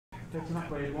Thanks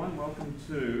enough, everyone. Welcome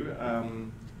to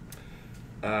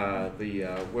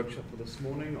the workshop for this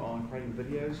morning on creating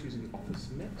videos using Office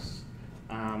Mix.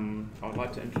 I'd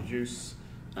like to introduce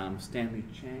Stanley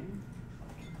Chang.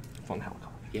 From Howard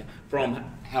College. Yeah, from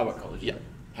Howard College. Yeah.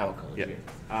 Howard College,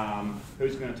 yeah.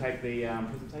 Who's going to take the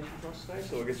presentation for us today?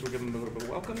 So I guess we'll give them a little bit of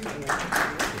welcome.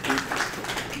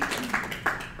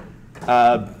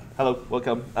 Hello,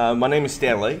 welcome. My name is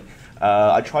Stanley.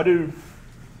 I try to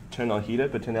turn on heater,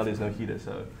 but turned out there's no heater,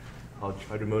 so I'll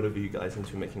try to motivate you guys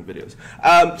into making videos.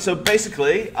 So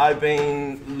basically, I've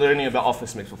been learning about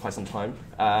Office Mix for quite some time.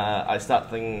 I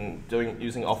started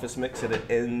using Office Mix at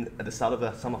the start of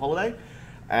the summer holiday,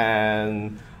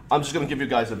 and I'm just going to give you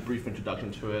guys a brief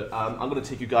introduction to it. I'm going to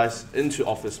take you guys into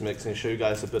Office Mix and show you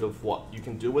guys a bit of what you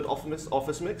can do with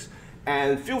Office Mix,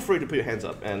 and feel free to put your hands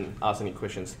up and ask any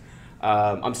questions.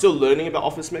 I'm still learning about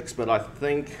Office Mix, but I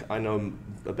think I know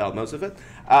about most of it.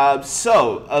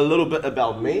 So, a little bit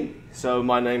about me. So,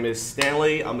 my name is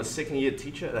Stanley. I'm a second-year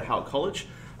teacher at Howard College.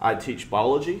 I teach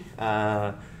biology.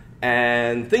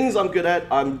 And things I'm good at,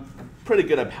 I'm pretty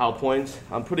good at PowerPoint.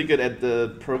 I'm pretty good at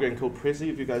the program called Prezi,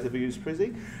 if you guys ever use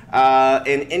Prezi.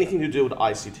 And anything to do with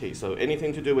ICT. So,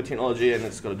 anything to do with technology and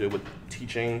it's got to do with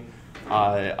teaching,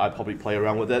 I probably play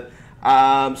around with it.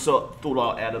 So thought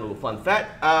I'll add a little fun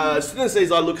fact. Student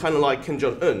says I look kind of like Kim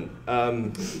Jong-un,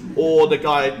 or the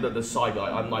guy, the Psy guy.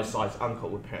 I'm my Psy's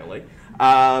uncle apparently,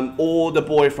 or the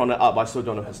boy from the Up. I still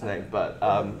don't know his name, but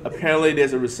apparently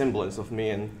there's a resemblance of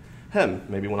me and him,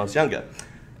 maybe when I was younger.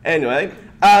 Anyway,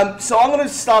 so I'm going to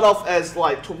start off as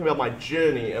like talking about my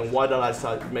journey and why did I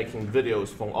start making videos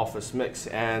from Office Mix.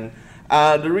 And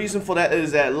the reason for that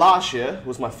is that last year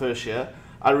was my first year.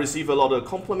 I received a lot of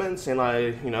compliments, and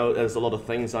there's a lot of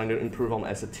things I need to improve on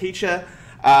as a teacher.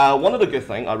 One of the good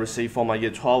things I received for my year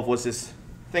 12 was this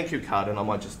thank you card, and I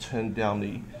might just turn down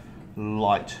the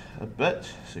light a bit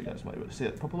so you guys might be able to see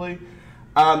it properly.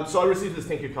 So I received this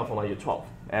thank you card for my year 12,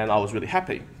 and I was really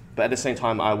happy. But at the same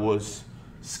time, I was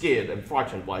scared and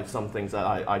frightened by some things that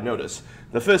I noticed.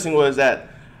 The first thing was that,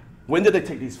 when did they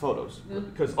take these photos?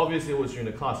 Because obviously it was during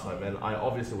the class time, and I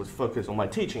obviously was focused on my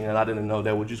teaching, and I didn't know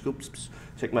they would just go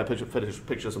take my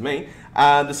pictures of me.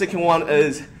 The second one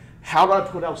is, how do I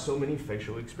put out so many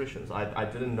facial expressions? I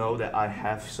didn't know that I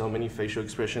have so many facial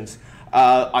expressions.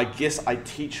 I guess I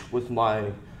teach with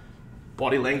my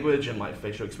body language and my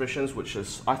facial expressions, which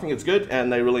is, I think it's good,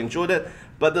 and they really enjoyed it.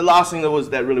 But the last thing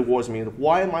that really worries me is,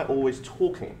 why am I always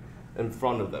talking in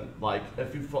front of them? Like,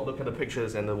 if you look at the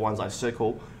pictures and the ones I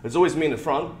circle, it's always me in the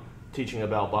front teaching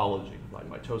about biology, like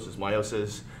mitosis,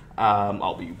 meiosis.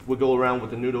 I'll be wiggle around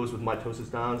with the noodles with mitosis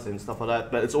dance and stuff like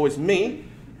that, but it's always me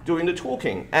doing the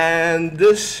talking. And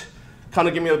this kind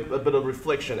of gave me a bit of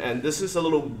reflection, and this is a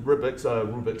little rubrics I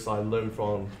learned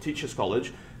from Teachers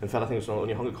College. In fact, I think it's from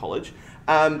Howard College.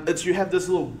 You have this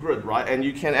little grid, right? And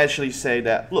you can actually say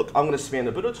that, look, I'm going to spend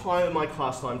a bit of time in my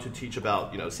class time to teach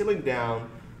about, settling down,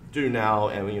 do now,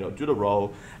 and do the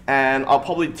role, and I'll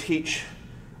probably teach,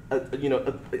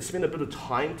 spend a bit of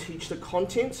time teach the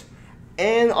content,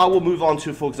 and I will move on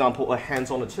to, for example, a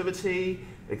hands-on activity,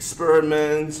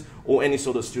 experiments, or any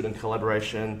sort of student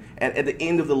collaboration. And at the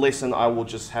end of the lesson, I will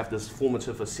just have this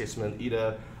formative assessment.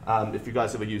 Either if you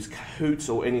guys ever use Kahoots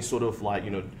or any sort of like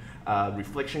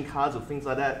reflection cards or things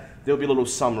like that, there'll be a little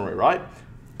summary, right?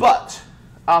 But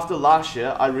after last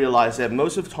year, I realized that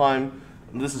most of the time,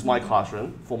 this is my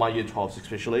classroom, for my year 12s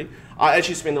especially, I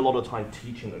actually spend a lot of time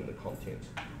teaching them the content.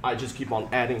 I just keep on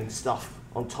adding stuff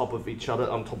on top of each other,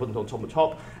 on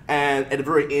top, and at the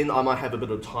very end, I might have a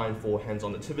bit of time for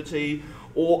hands-on activity,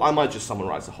 or I might just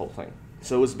summarize the whole thing.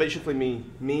 So it was basically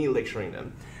me lecturing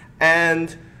them.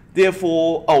 And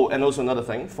therefore, and also another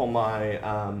thing, for my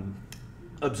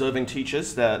observing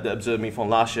teachers that observed me from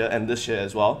last year and this year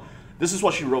as well, this is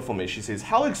what she wrote for me. She says,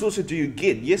 how exhausted do you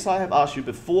get? Yes, I have asked you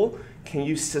before, can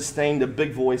you sustain the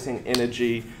big voice and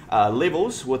energy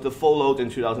levels with the full load in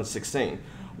 2016?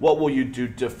 What will you do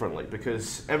differently?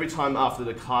 Because every time after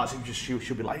the class, she'll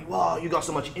be like, wow, you got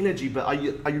so much energy, but are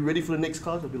you ready for the next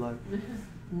class? I'll be like,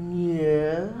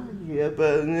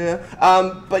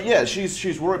 but yeah,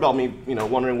 she's worried about me,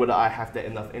 wondering whether I have that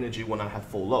enough energy when I have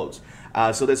full loads.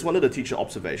 So that's one of the teacher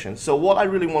observations. So what I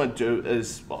really want to do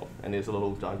is, and there's a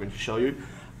little diagram to show you,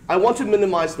 I want to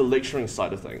minimize the lecturing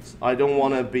side of things. I don't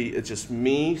want to be, it's just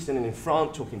me standing in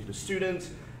front talking to the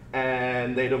students,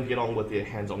 and they don't get on with their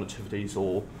hands-on activities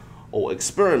or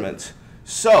experiments.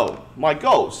 So my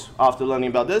goals after learning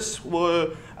about this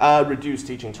were reduce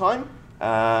teaching time,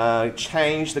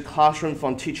 change the classroom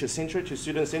from teacher-centric to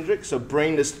student-centric, so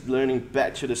bring this learning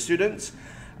back to the students,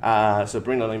 So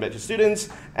bring the learning back to students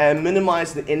and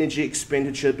minimize the energy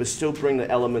expenditure, but still bring the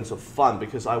elements of fun,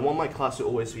 because I want my class to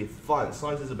always be fun.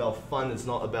 Science is about fun. It's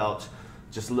not about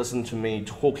just listen to me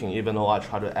talking, even though I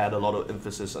try to add a lot of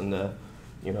emphasis in the,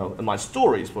 in my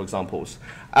stories, for examples.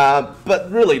 But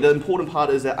really, the important part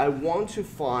is that I want to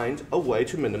find a way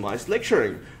to minimize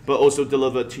lecturing, but also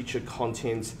deliver teacher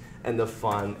content in a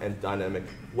fun and dynamic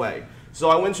way. So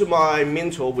I went to my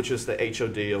mentor, which is the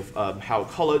HOD of Howard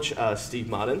College, Steve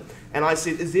Martin, and I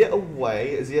said, is there a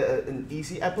way, is there an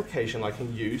easy application I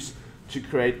can use to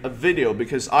create a video?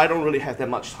 Because I don't really have that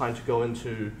much time to go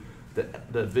into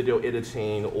the video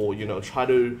editing or, try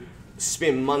to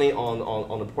spend money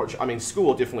on a project. I mean, school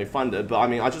will definitely fund it, but I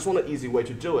mean, I just want an easy way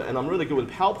to do it, and I'm really good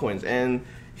with PowerPoint, and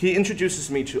he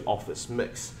introduces me to Office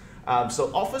Mix.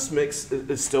 So Office Mix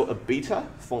is still a beta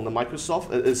from the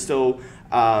Microsoft. It is still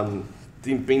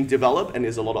being developed, and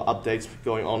there's a lot of updates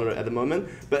going on at the moment,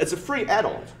 but it's a free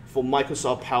add-on for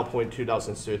Microsoft PowerPoint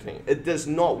 2013. It does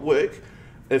not work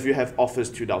if you have Office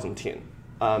 2010.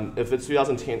 If it's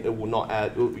 2010, it will not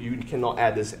add, you cannot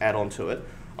add this add-on to it.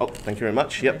 Oh, thank you very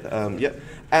much. Yep, yep.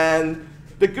 And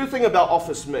the good thing about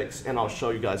Office Mix, and I'll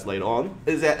show you guys later on,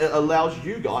 is that it allows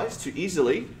you guys to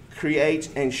easily create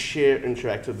and share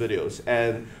interactive videos.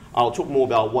 And I'll talk more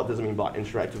about what does it mean by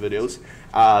interactive videos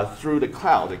through the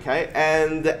cloud, okay?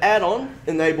 And the add-on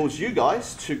enables you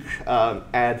guys to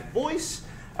add voice,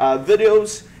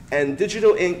 videos, and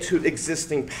digital ink to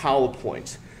existing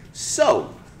PowerPoint.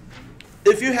 So,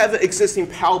 if you have an existing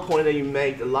PowerPoint that you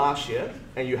made last year,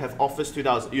 and you have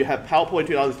you have PowerPoint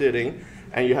 2013,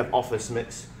 and you have Office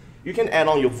Mix, you can add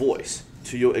on your voice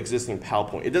to your existing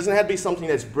PowerPoint. It doesn't have to be something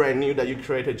that's brand new that you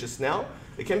created just now.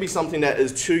 It can be something that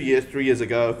is 2 years, 3 years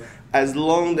ago, as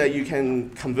long that you can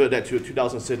convert that to a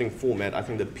 2013 format. I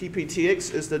think the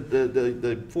PPTX is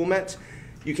the format.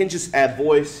 You can just add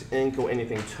voice, ink, or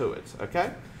anything to it,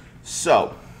 okay?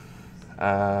 So,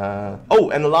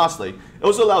 oh, and lastly, it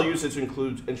also allows users to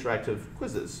include interactive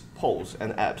quizzes, polls,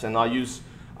 and apps. And I use,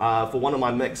 for one of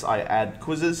my mix, I add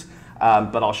quizzes,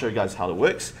 but I'll show you guys how it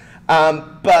works.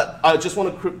 But I just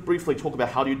want to briefly talk about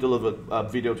how do you deliver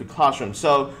video to classroom.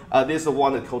 So there's the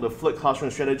one that's called the Flipped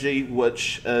Classroom Strategy,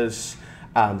 which is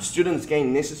students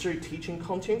gain necessary teaching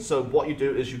content. So what you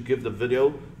do is you give the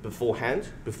video beforehand,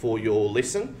 before your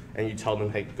lesson, and you tell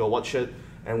them, hey, go watch it.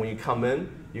 And when you come in,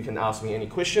 you can ask me any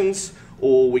questions,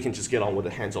 or we can just get on with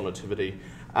the hands-on activity.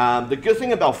 The good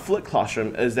thing about Flipped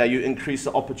Classroom is that you increase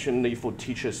the opportunity for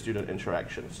teacher-student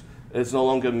interactions. It's no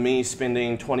longer me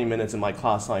spending 20 minutes in my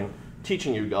class time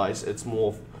teaching you guys. It's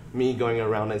more me going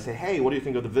around and say, hey, what do you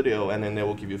think of the video? And then they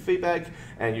will give you feedback,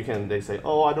 and they say,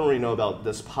 oh, I don't really know about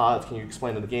this part. Can you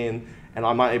explain it again? And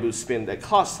I might be able to spend that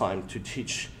class time to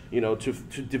teach,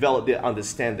 to develop their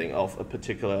understanding of a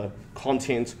particular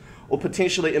content, or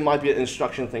potentially it might be an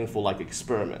instruction thing for like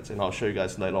experiments. And I'll show you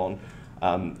guys later on.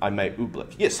 I made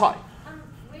Ooblik. Yes, hi.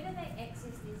 Where do they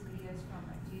access these videos from?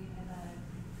 Like, do you have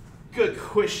a... Good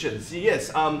questions. Yes,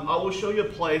 I will show you a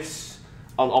place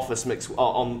on Office Mix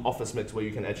where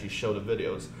you can actually show the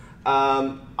videos.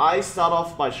 I start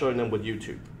off by showing them with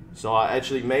YouTube. So I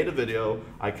actually made a video,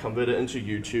 I converted it into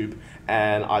YouTube,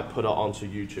 and I put it onto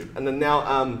YouTube. And then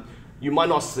now, you might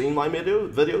not see my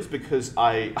videos because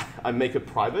I make it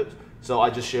private. So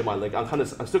I just share my link. I'm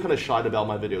still kind of shy about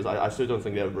my videos. I still don't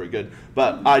think they're very good.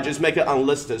 But I just make it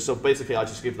unlisted. So basically, I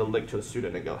just give the link to the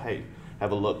student and go, hey,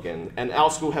 have a look. And our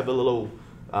school have a little,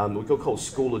 we could call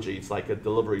Schoology. It's like a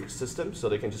delivery system. So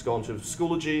they can just go onto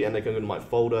Schoology and they can go to my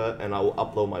folder and I will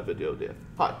upload my video there.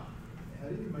 Hi. How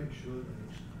do you make sure they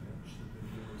actually match the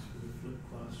videos for the Flipped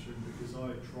Classroom? Because I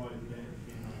tried that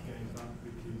and I gave up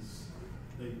because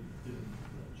they didn't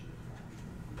match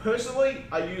it. Personally,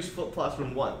 I use Flipped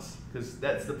Classroom once, because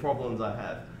that's the problems I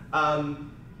have.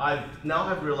 I now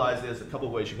have realized there's a couple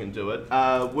of ways you can do it.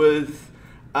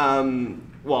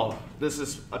 Well, this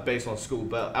is based on school,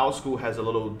 but our school has a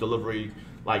little delivery,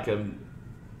 like a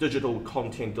digital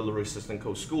content delivery system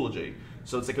called Schoology.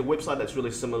 So it's like a website that's really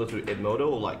similar to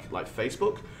Edmodo or like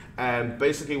Facebook. And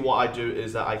basically what I do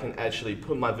is that I can actually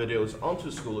put my videos onto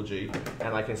Schoology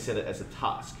and I can set it as a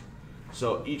task.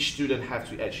 So each student has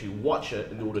to actually watch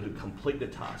it in order to complete the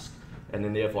task. And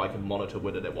then therefore I can monitor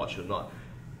whether they watch it or not.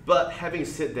 But having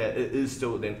said that, it is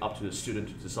still then up to the student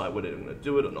to decide whether they're going to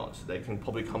do it or not. They can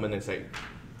probably come in and say,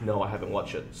 no, I haven't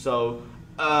watched it. So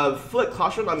Flipped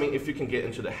Classroom, I mean, if you can get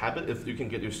into the habit, if you can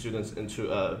get your students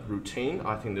into a routine,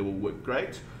 I think they will work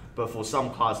great. But for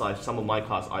some of my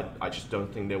class, I just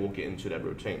don't think they will get into that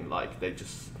routine. Like they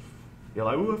just, you're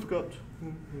like, oh, I forgot.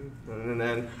 And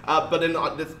then, but then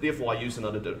therefore I use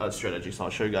another strategy, so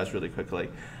I'll show you guys really quickly.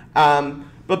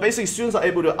 But basically, students are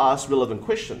able to ask relevant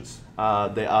questions.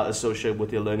 They are associated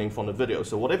with their learning from the video.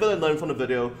 So whatever they learn from the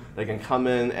video, they can come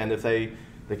in, and if they're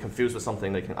confused with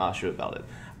something, they can ask you about it.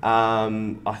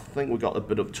 I think we got a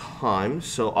bit of time,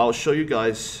 so I'll show you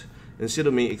guys, instead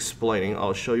of me explaining,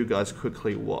 I'll show you guys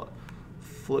quickly what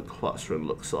flipped classroom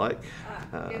looks like.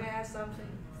 Can I ask something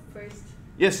first?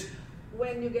 Yes.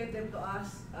 When you get them to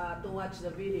ask to watch the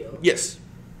video, Yes.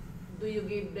 do you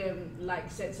give them like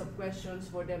sets of questions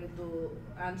for them to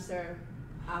answer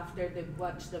after they've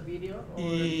watched the video? Or?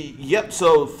 Yep,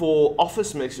 so for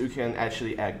Office Mix, you can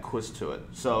actually add quiz to it.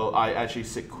 So I actually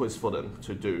set quiz for them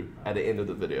to do at the end of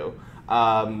the video.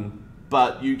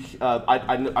 But you,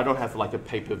 I don't have like a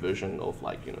paper version of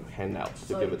like, handouts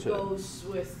to give it to them. So it goes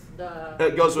with the...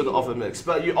 It goes with the Office Mix,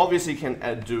 but you obviously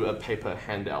can do a paper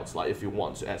handouts, like if you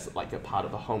want to, as like a part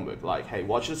of the homework. Like, hey,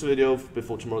 watch this video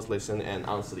before tomorrow's lesson and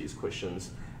answer these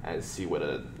questions and see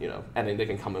whether, and then they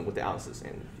can come in with the answers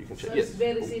and you can check. So it's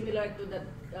very similar to the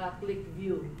click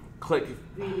view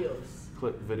videos.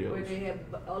 Click videos. Where they have,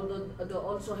 although they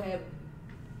also have,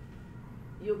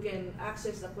 you can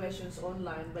access the questions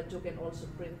online, but you can also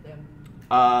print them.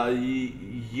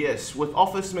 Yes, with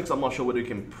Office Mix, I'm not sure whether you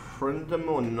can print them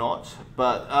or not,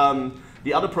 but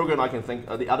the other program I can think,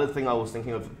 the other thing I was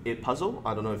thinking of, Edpuzzle.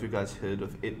 I don't know if you guys heard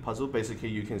of Edpuzzle. Basically,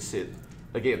 you can set,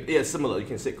 again, yeah, similar, you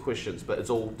can set questions, but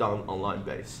it's all done online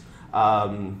based.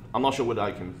 I'm not sure whether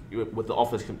I can, with the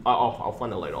Office, I'll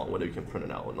find out later on whether you can print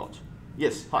it out or not.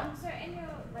 Yes, hi. So in your,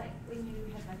 like, when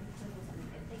you have like a quiz or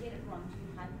something, if they get it wrong, do you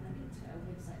hyperlink it to a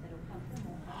website that'll help them,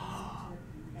 or how do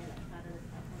you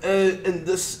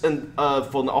sort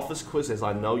of For the Office quizzes,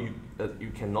 I know you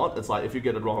cannot. It's like if you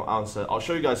get a wrong answer, I'll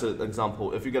show you guys an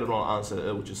example. If you get a wrong answer,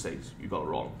 it will just say you got it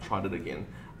wrong. Try it again.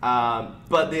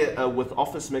 But there, with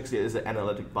Office Mix, there is an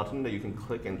analytic button that you can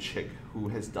click and check who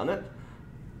has done it.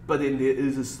 But then there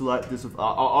is a slight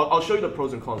I'll show you the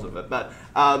pros and cons of it. But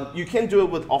you can do it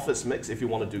with Office Mix if you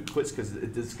want to do quiz, because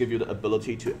it does give you the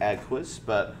ability to add quiz.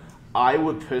 But I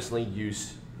would personally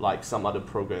use like some other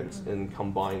programs in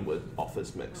combined with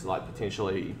Office Mix, like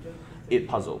potentially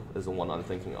Edpuzzle is the one I'm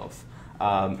thinking of.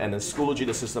 And in Schoology,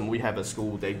 the system, we have a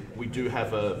school, we do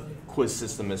have a quiz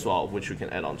system as well, which we can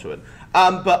add onto it.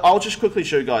 But I'll just quickly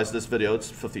show you guys this video. It's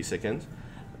 50 seconds.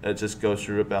 It just goes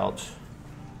through about...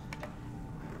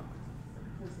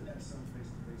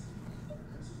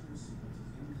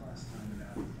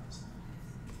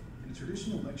 In a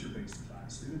traditional lecture-based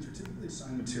class, students are typically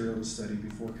assigned material to study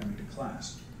before coming to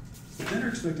class. They then are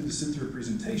expected to sit through a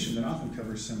presentation that often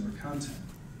covers similar content,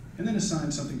 and then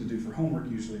assigned something to do for homework,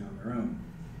 usually on their own.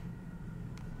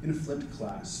 In a flipped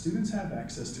class, students have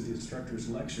access to the instructor's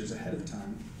lectures ahead of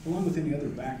time, along with any other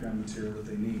background material that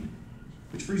they need,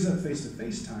 which frees up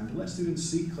face-to-face time to let students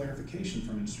seek clarification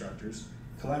from instructors,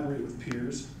 collaborate with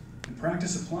peers, and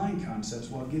practice applying concepts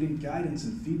while getting guidance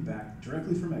and feedback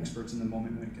directly from experts in the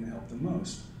moment when it can help them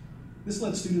most. This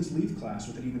lets students leave class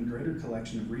with an even greater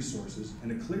collection of resources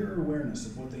and a clearer awareness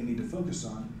of what they need to focus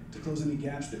on to close any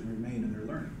gaps that remain in their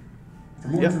learning. For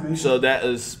more information... So that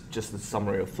is just a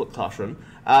summary of flipped classroom.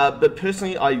 But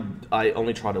personally, I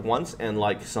only tried it once, and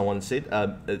like someone said,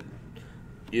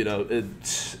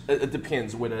 it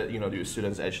depends whether your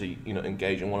students actually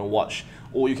engage and want to watch,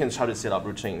 or you can try to set up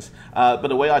routines. But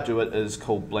the way I do it is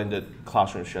called blended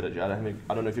classroom strategy. I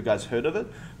don't know if you guys heard of it,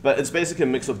 but it's basically a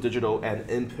mix of digital and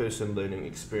in-person learning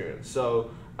experience.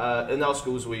 So in our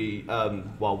schools, we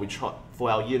try for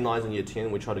our year 9s and year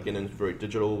 10, we try to get into the very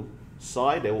digital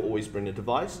side. They will always bring a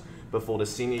device. But for the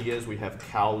senior years, we have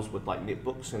cows with like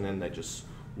netbooks, and then they just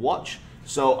watch.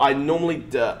 So I normally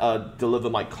deliver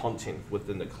my content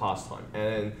within the class time,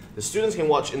 and the students can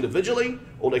watch individually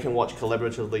or they can watch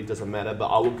collaboratively, doesn't matter, but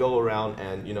I will go around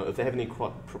and if they have any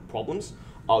problems,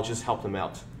 I'll just help them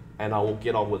out and I will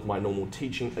get on with my normal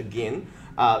teaching again.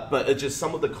 But it's just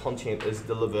some of the content is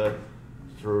delivered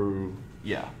through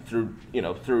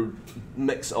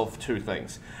mix of two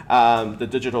things, the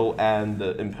digital and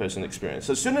the in-person experience.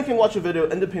 So students can watch a video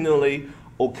independently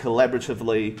or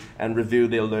collaboratively and review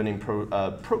their learning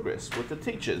progress with the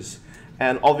teachers.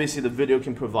 And obviously the video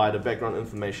can provide a background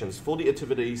information for the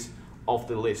activities of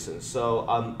the lessons. So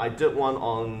I did one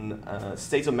on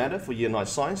state of matter for year 9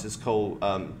 science. It's called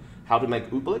how to make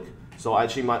oobleck. So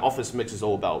actually my Office Mix is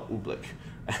all about oobleck.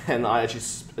 And I actually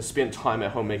spent time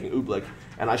at home making oobleck,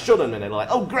 and I showed them, and they're like,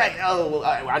 "Oh, great! Oh,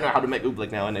 I know how to make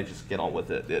oobleck now," and they just get on with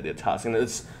their task, and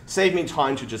it's saved me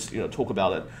time to just talk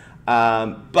about it.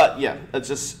 But yeah,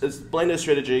 it's blended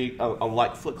strategy.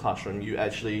 Unlike flipped classroom, you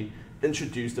actually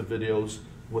introduce the videos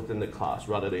within the class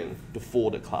rather than before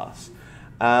the class.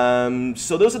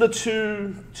 So those are the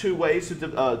two ways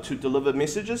to deliver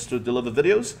messages, to deliver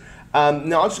videos.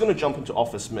 Now I'm just going to jump into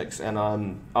Office Mix, and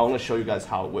I want to show you guys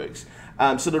how it works.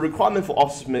 So the requirement for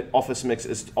Office Mix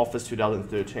is Office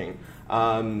 2013.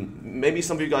 Maybe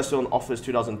some of you guys do on Office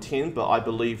 2010, but I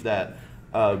believe that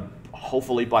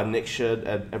hopefully by next year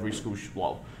at every school,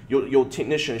 your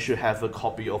technician should have a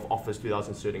copy of Office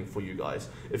 2013 for you guys.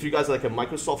 If you guys are like a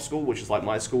Microsoft school, which is like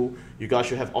my school, you guys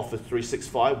should have Office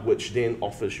 365, which then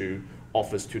offers you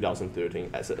Office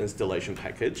 2013 as an installation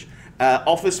package.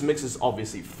 Office Mix is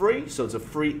obviously free, so it's a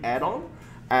free add-on.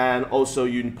 And also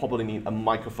you probably need a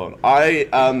microphone. I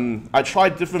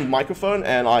tried different microphone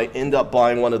and I end up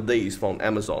buying one of these from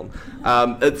Amazon.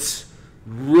 It's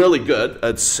really good.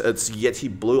 It's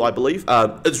Yeti Blue, I believe.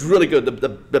 It's really good.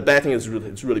 The bad thing is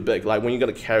it's really big. Like when you're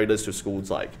gonna carry this to school, it's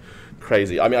like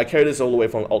crazy. I mean, I carried this all the way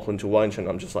from Auckland to Wellington.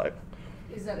 I'm just like,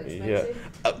 Is that expensive?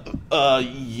 yeah.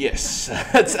 Yes.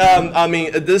 It's, I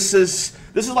mean, this is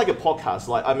like a podcast.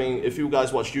 Like, I mean, if you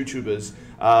guys watch YouTubers,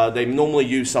 they normally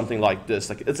use something like this.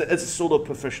 Like, it's a sort of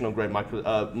professional grade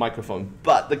microphone.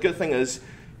 But the good thing is,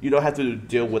 you don't have to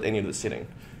deal with any of the setting.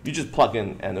 You just plug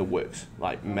in and it works,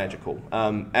 like magical.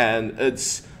 And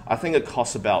I think it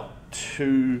costs about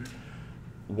 $150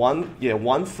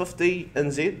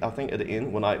 NZ, I think at the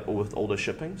end with all the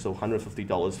shipping, so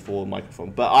 $150 for a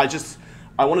microphone. But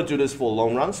I want to do this for a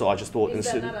long run, so I just thought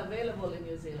Is that not available in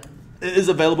New Zealand? It is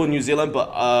available in New Zealand,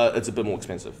 but it's a bit more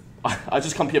expensive. I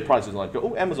just compare prices, like,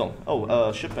 oh, Amazon,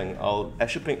 shipping,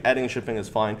 adding shipping is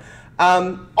fine.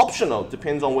 Optional,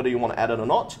 depends on whether you want to add it or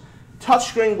not.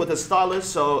 Touchscreen with a stylus.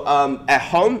 So at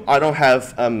home, I don't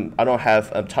have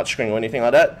a touchscreen or anything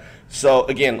like that. So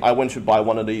again, I went to buy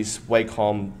one of these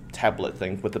Wacom tablet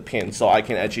thing with a pen, so I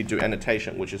can actually do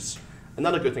annotation, which is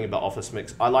another good thing about Office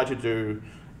Mix. I like to do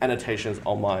annotations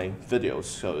on my videos,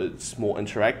 so it's more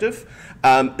interactive.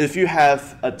 If you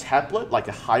have a tablet, like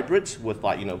a hybrid with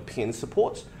pen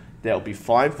support, that'll be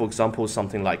fine. For example,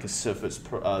 something like a Surface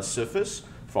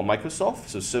from Microsoft,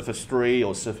 so Surface 3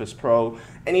 or Surface Pro,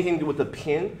 anything to do with the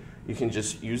pen, you can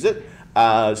just use it.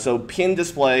 So pen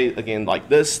display, again, like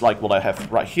this, like what I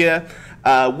have right here.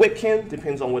 Webcam,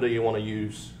 depends on whether you want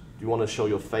to show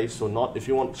your face or not. If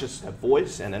you want just a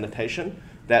voice and annotation,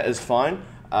 that is fine.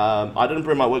 I didn't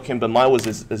bring my webcam, but mine was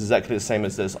exactly the same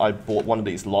as this. I bought one of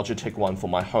these Logitech one for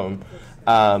my home.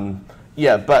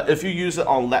 Yeah, but if you use it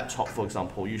on laptop, for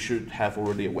example, you should have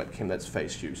already a webcam that's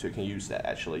faced you, so you can use that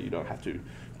actually. You don't have to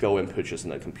go and purchase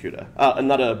another computer.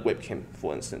 Another webcam,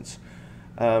 for instance.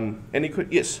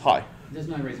 Yes, hi. There's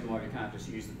no reason why we can't just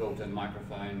use the built-in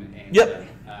microphone and Yep,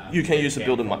 you can use the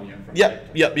built-in microphone. Yep.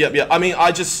 I mean,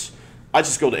 I just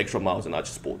go the extra miles and I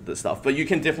just bought this stuff. But you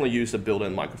can definitely use the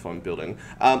built-in microphone built-in.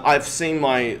 I've seen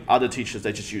my other teachers,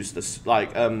 they just use this, they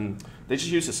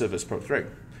just use the Surface Pro 3.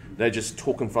 They just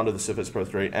talk in front of the Surface Pro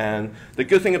 3. And the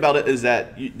good thing about it is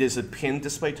that there's a pen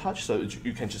display touch, so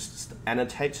you can just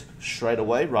annotate straight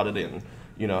away rather than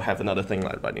have another thing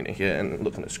like right in here and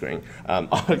look on the screen.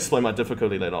 I'll explain my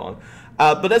difficulty later on.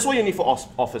 But that's what you need for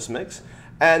Office Mix.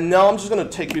 And now I'm just going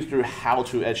to take you through how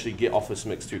to actually get Office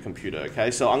Mix to your computer,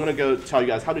 okay? So I'm going to go tell you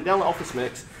guys how to download Office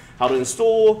Mix, how to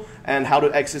install, and how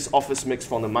to access Office Mix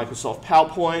from the Microsoft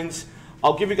PowerPoint.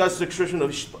 I'll give you guys a description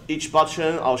of each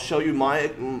button. I'll show you my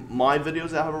videos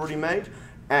that I've already made.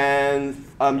 And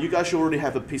you guys should already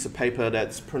have a piece of paper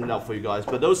that's printed out for you guys.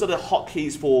 But those are the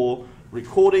hotkeys for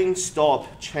recording,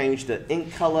 stop, change the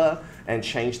ink color, and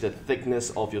change the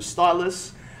thickness of your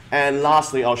stylus. And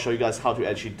lastly, I'll show you guys how to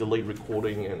actually delete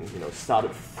recording and start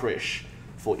it fresh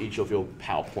for each of your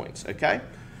PowerPoints, okay?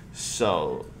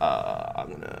 So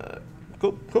I'm gonna,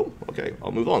 cool, okay,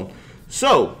 I'll move on.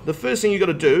 So the first thing you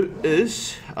gotta do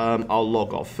is, I'll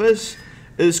log off first,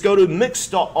 is go to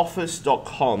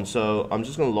mix.office.com. So I'm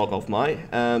just gonna log off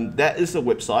that is the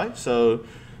website. So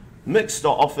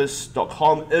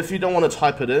mix.office.com. If you don't want to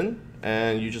type it in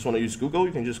and you just want to use Google,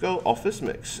 you can just go Office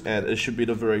Mix, and it should be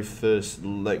the very first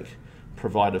link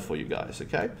provided for you guys,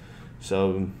 okay?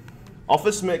 So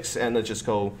Office Mix, and then just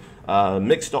go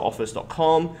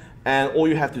mix.office.com, and all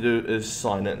you have to do is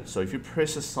sign in. So if you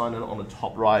press the sign in on the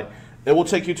top right, it will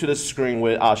take you to the screen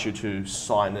where it asks you to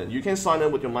sign in. You can sign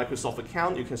in with your Microsoft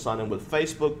account, you can sign in with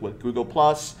Facebook, with Google+,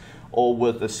 or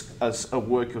with a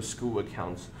work or school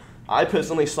account. I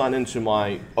personally sign into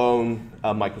my own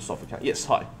Microsoft account. Yes,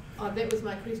 hi. That was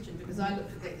my question, because I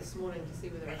looked at that this morning to see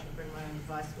whether I should bring my own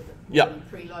device with it,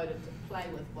 preloaded to play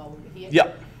with while we were here.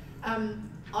 Yeah.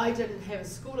 I didn't have a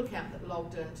school account that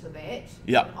logged into that.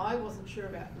 Yeah. I wasn't sure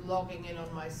about logging in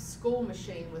on my school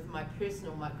machine with my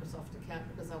personal Microsoft account,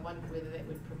 because I wondered whether that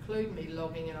would preclude me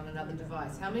logging in on another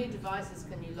device. How many devices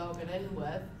can you log it in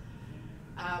with?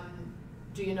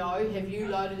 Do you know, have you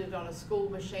loaded it on a school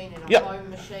machine and a Yep. home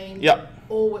machine? Yep.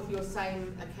 All with your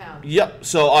same account? Yep.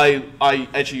 So I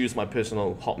actually use my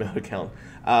personal Hotmail account.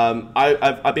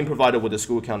 I've been provided with a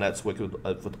school account that's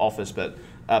with Office, but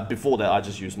before that I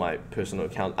just use my personal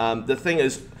account. The thing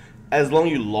is, as long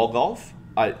as you log off,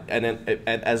 I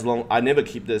never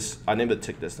keep this. I never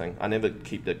tick this thing. I never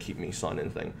keep the keep me sign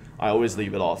in thing. I always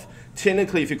leave it off.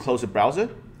 Technically, if you close the browser,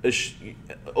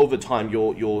 over time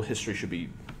your history should be.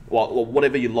 Well,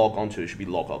 whatever you log onto should be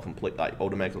logged out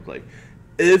automatically.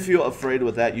 If you're afraid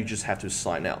with that, you just have to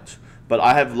sign out. But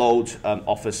I have loaded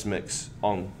Office Mix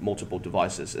on multiple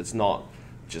devices. It's not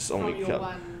just only From your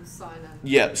one sign-in.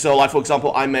 Yeah. So, like for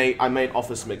example, I made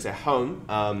Office Mix at home,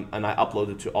 and I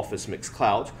uploaded to Office Mix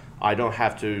Cloud. I don't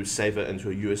have to save it into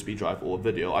a USB drive or a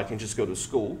video. I can just go to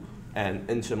school and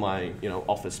enter my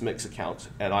Office Mix account,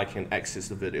 and I can access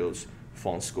the videos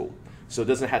from school. So it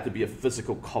doesn't have to be a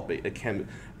physical copy. It can.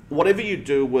 Whatever you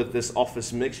do with this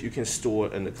Office Mix, you can store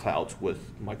it in the cloud with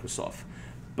Microsoft.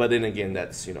 But then again,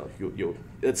 that's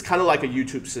it's kind of like a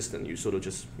YouTube system. You sort of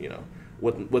just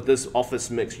with this Office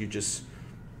Mix, you just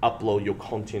upload your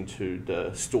content to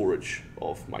the storage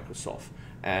of Microsoft.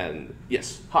 And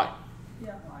yes, hi.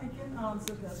 Yeah, I can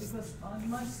answer that because on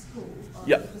my school,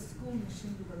 Yeah. the school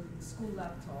machine with a school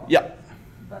laptop. Yeah.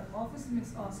 But Office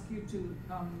Mix asks you to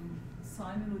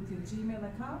sign in with your Gmail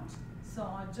account. So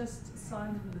I just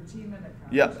signed in with the Gmail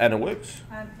account. Yeah, and it works.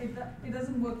 And it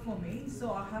doesn't work for me,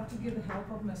 so I have to get the help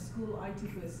of my school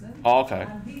IT person. Oh, okay.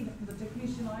 And the IT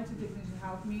technician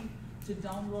helped me to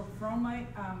download from my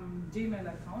Gmail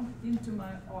account into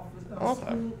my office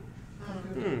school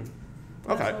computer.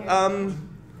 Okay.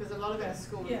 Because a lot of our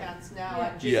school Yeah. accounts now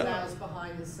Yeah. are Gmails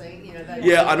behind the scene.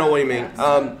 Yeah, I know what you mean.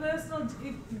 So personal,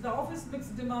 if the Office Mix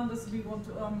demand us, we want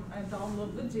to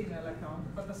download the Gmail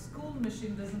account, but the school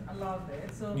machine doesn't allow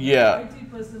that. So Yeah. the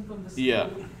IT person from the school Yeah.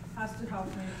 has to help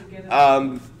me to get it.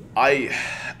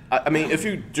 I mean, if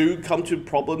you do come to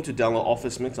problem to download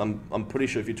Office Mix, I'm pretty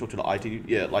sure if you talk to the IT,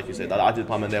 like you said, the IT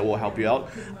department, they will help you out.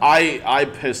 I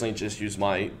personally just use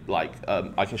my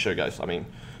I can show you guys. I mean,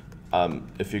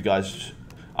 if you guys.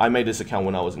 I made this account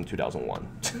when I was in 2001.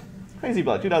 Crazy,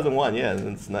 but 2001, yeah,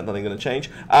 it's nothing going to change.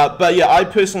 But yeah, I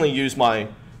personally use my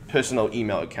personal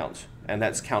email account, and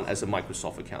that's count as a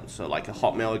Microsoft account. So like a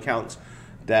Hotmail account,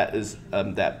 that is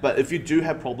that. But if you do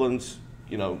have problems,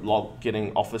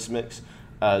 getting Office Mix,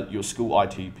 your school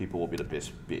IT people will be the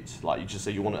best bet. Like you just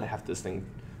say you want to have this thing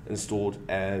installed,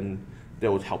 and they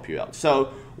will help you out.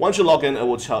 So once you log in, it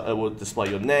will display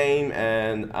your name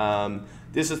and.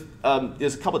 There's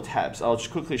a couple of tabs. I'll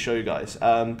just quickly show you guys.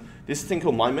 This thing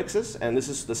called My Mixes, and this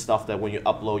is the stuff that when you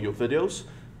upload your videos,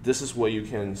 this is where you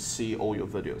can see all your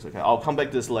videos. Okay, I'll come back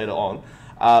to this later on.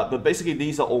 But basically,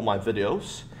 these are all my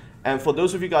videos. And for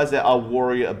those of you guys that are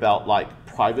worried about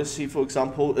privacy, for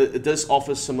example, it does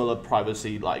offer similar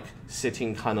privacy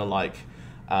setting, kind of like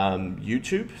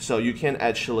YouTube. So you can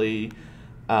actually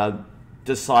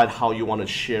decide how you want to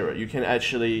share it. You can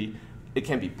actually. It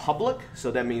can be public,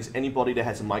 so that means anybody that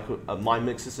has a My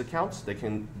Mixes account, they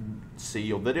can see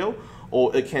your video,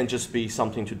 or it can just be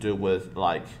something to do with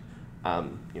a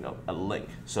link.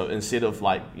 So instead of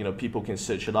people can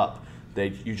search it up,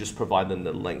 you just provide them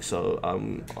the link. So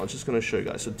I'm just going to show you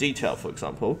guys. So detail, for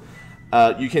example,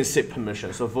 you can set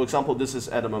permission. So for example, this is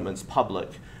at the moment it's public,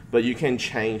 but you can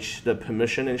change the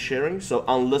permission and sharing. So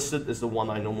unlisted is the one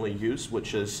I normally use,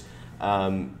 which is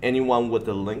anyone with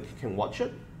the link can watch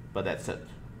it. But that's it.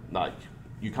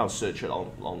 You can't search it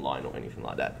online or anything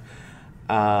like that.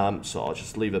 So I'll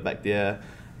just leave it back there.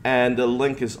 And the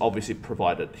link is obviously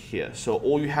provided here. So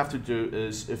all you have to do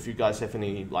is, if you guys have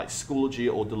any Schoology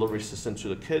or delivery system to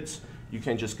the kids, you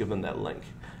can just give them that link.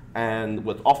 And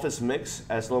with Office Mix,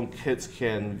 as long as kids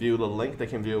can view the link, they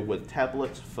can view it with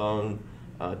tablet, phone,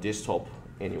 desktop,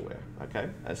 anywhere. Okay,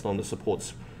 as long as it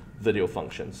supports video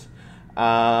functions.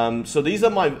 So these are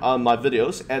my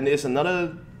videos, and there's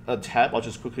another tab I'll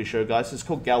just quickly show you guys. It's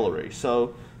called Gallery.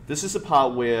 So this is the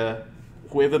part where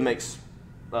whoever makes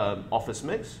Office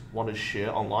Mix want to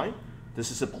share online.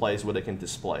 This is a place where they can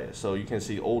display it. So you can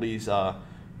see all these are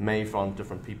made from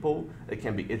different people. It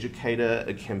can be educator.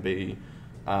 It can be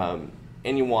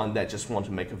anyone that just want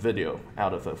to make a video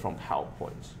out of it from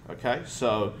PowerPoint. Okay,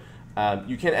 so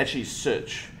you can actually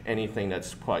search anything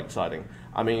that's quite exciting.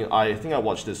 I mean, I think I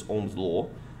watched this Ohm's Law,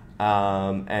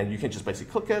 and you can just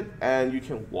basically click it, and you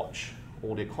can watch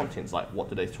all their contents, like what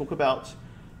do they talk about,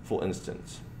 for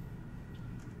instance.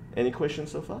 Any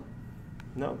questions so far?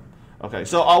 No? Okay,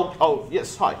 so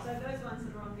yes, hi. So those ones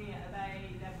that are on there,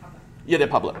 they're public? Yeah, they're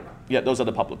public. Yeah, those are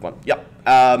the public ones. Yeah.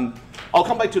 I'll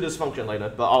come back to this function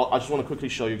later, but I just want to quickly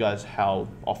show you guys how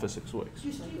Office Mix works.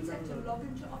 Do students have to log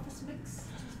into Office Mix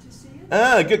to see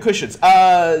it? Good questions.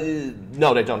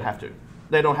 No, they don't have to.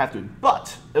 They don't have to.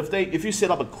 But if you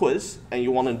set up a quiz and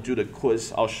you want to do the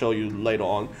quiz, I'll show you later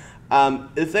on.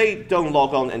 If they don't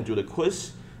log on and do the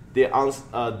quiz, their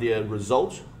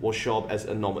result will show up as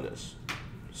anonymous.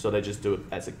 So they just do it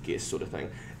as a guess sort of thing.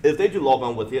 If they do log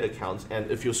on with their accounts, and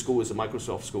if your school is a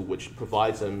Microsoft school which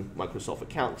provides them Microsoft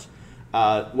accounts,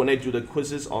 when they do the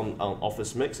quizzes on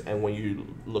Office Mix, and when you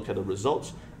look at the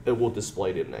results, it will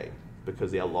display their name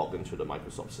because they are logged into the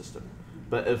Microsoft system.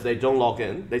 But if they don't log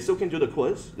in, they still can do the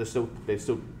quiz. They're still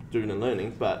doing the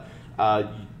learning, but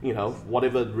you know,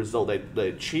 whatever result they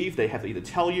achieve, they have to either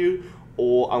tell you,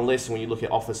 or unless when you look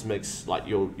at Office Mix, like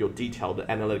your detailed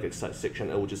analytics section,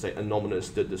 it will just say anonymous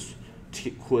did this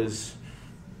quiz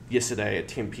yesterday at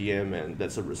 10 p.m. and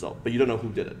that's a result. But you don't know who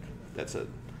did it.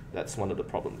 That's one of the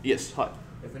problems. Yes, hi.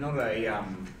 If we're not a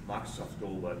Microsoft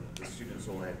school, but the students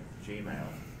all have Gmail,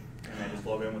 and they just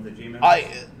log in with the Gmail?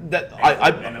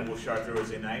 And it will show through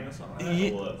as their name or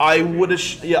something? I would,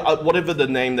 whatever the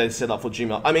name they set up for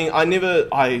Gmail. I mean,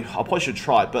 I probably should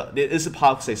try, but there is a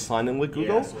part say sign in with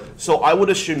Google. Yeah, so I would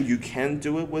assume you can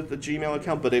do it with the Gmail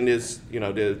account, but then there's, you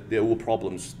know, there are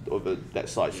problems over that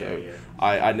site. So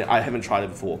I haven't tried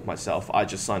it before myself. I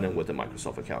just signed in with the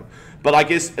Microsoft account. But I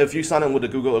guess if you sign in with the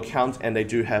Google account and they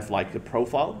do have like a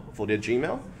profile for their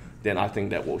Gmail, then I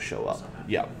think that will show up.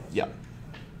 Yeah.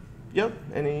 Yep.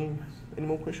 Any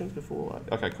more questions before?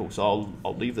 Okay, cool. So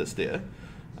I'll leave this there.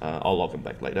 I'll log them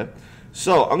back later.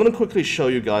 So I'm going to quickly show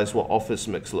you guys what Office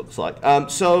Mix looks like.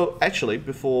 So actually,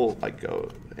 before I go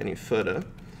any further,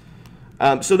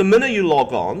 so the minute you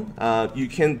log on, you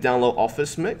can download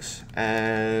Office Mix,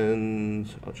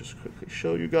 and I'll just quickly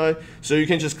show you guys. So you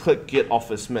can just click Get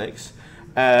Office Mix,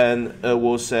 and it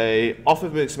will say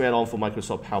Office Mix made on for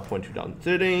Microsoft PowerPoint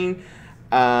 2013.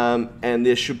 And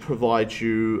this should provide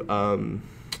you a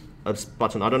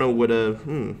button. I don't know whether, I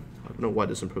don't know why it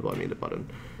doesn't provide me the button.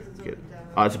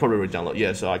 It's probably already downloaded,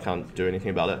 yeah, so I can't do anything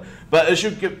about it. But it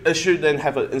should then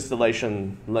have an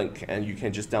installation link, and you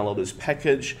can just download this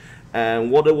package.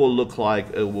 And what it will look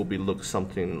like, it will look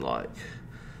something like,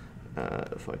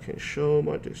 if I can show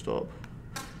my desktop,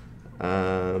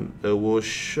 it will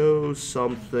show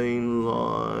something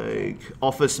like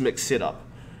Office Mix Setup.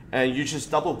 And you just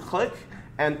double click.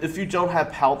 And if you don't have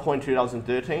PowerPoint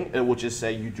 2013, it will just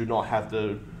say you do not have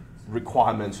the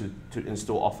requirement to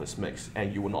install Office Mix,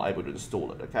 and you will not able to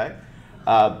install it, okay?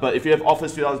 But if you have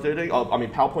Office 2013,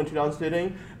 PowerPoint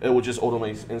 2013, it will just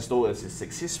automatically install as it's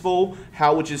successful.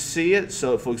 How would you see it?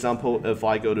 So for example, if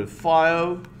I go to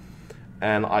File,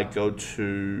 and I go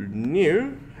to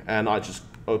New, and I just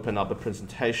open up a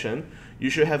presentation,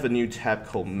 you should have a new tab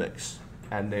called Mix,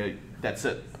 and that's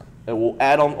it. It will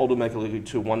add on automatically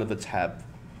to one of the tabs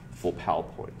for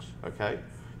PowerPoint. Okay,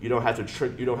 you don't have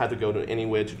to go to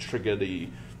anywhere to trigger the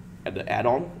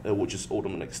add-on. It will just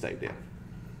automatically stay there.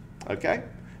 Okay.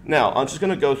 Now I'm just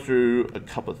going to go through a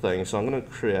couple of things. So I'm going to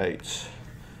create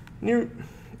new,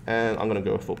 and I'm going to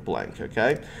go for blank.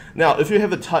 Okay. Now if you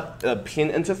have a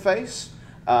pen interface,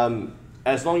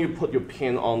 as long as you put your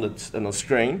pen on the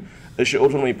screen, it should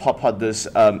automatically pop up this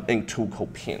ink tool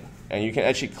called Pen, and you can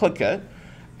actually click it.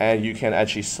 And you can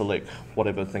actually select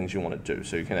whatever things you want to do.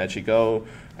 So you can actually go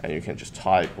and you can just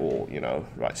type or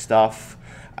write stuff.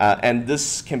 And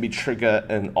this can be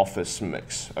triggered in Office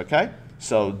Mix. Okay,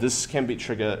 so this can be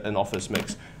triggered in Office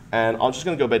Mix. And I'm just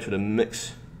going to go back to the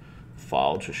Mix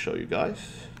file to show you guys.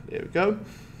 There we go.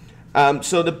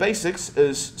 So the basics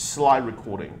is slide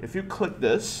recording. If you click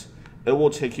this, it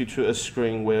will take you to a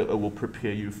screen where it will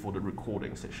prepare you for the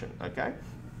recording session. Okay.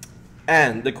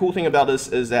 And the cool thing about this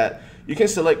is that you can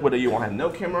select whether you want to have no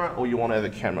camera or you want to have a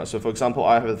camera. So for example,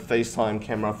 I have a FaceTime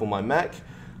camera for my Mac.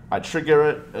 I trigger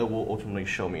it, it will automatically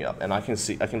show me up. And I can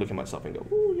look at myself and go,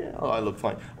 oh yeah, I look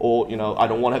fine. Or I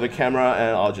don't want to have a camera,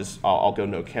 and I'll go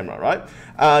no camera,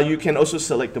 right? You can also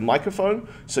select the microphone.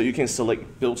 So you can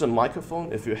select built-in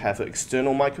microphone. If you have an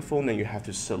external microphone, then you have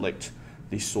to select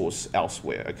the source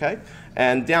elsewhere, okay?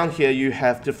 And down here you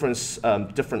have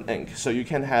different ink. So you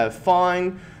can have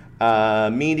fine,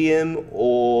 medium,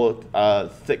 or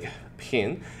thick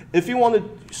pen. If you want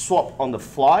to swap on the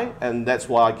fly, and that's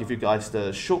why I give you guys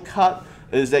the shortcut,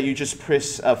 is that you just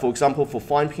press, for example, for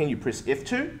fine pen, you press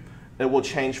F2. It will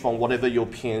change from whatever your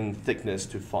pen thickness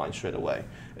to fine straight away.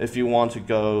 If you want to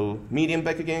go medium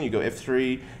back again, you go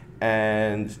F3,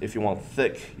 and if you want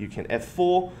thick, you can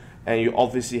F4, and you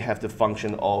obviously have the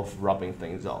function of rubbing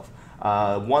things off.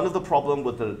 One of the problems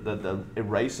with the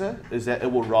eraser is that it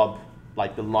will rub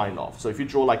like the line off. So if you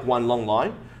draw like one long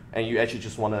line and you actually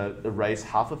just want to erase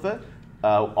half of it,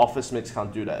 Office Mix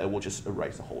can't do that. It will just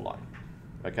erase the whole line.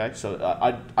 Okay, so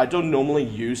I don't normally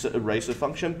use the eraser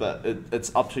function, but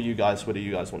it's up to you guys whether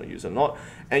you guys want to use it or not.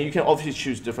 And you can obviously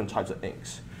choose different types of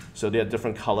inks. So there are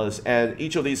different colors, and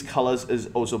each of these colors is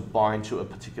also bind to a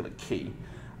particular key.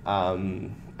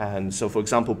 And so for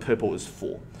example, purple is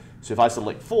 4. So if I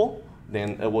select 4,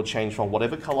 then it will change from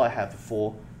whatever color I have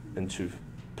 4 into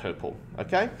purple,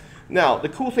 okay? Now, the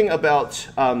cool thing about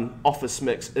Office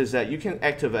Mix is that you can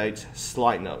activate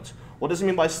slide notes. What does it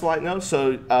mean by slide notes?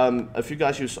 So if you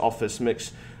guys use Office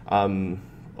Mix,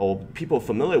 or people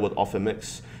familiar with Office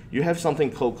Mix, you have something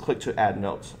called click to add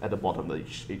notes at the bottom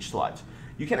of each slide.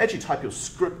 You can actually type your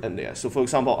script in there. So for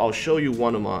example, I'll show you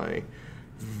one of my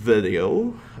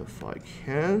video, if I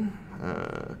can.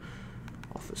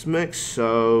 Office Mix,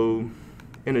 so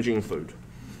energy and food.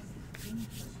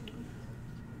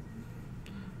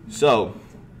 So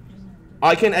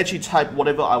I can actually type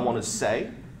whatever I want to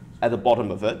say at the bottom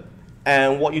of it.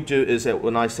 And what you do is that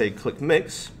when I say click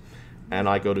mix, and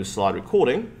I go to slide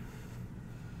recording,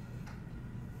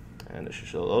 and it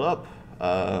should load up.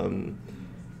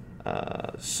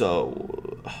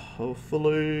 So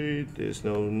hopefully there's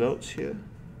no notes here.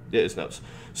 There's notes.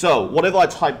 So whatever I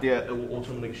type there, it will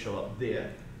automatically show up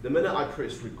there. The minute I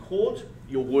press record,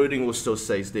 your wording will still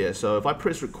stay there. So if I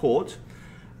press record,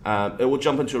 it will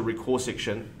jump into a record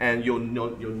section, and your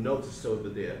notes are still over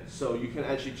there. So you can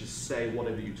actually just say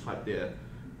whatever you type there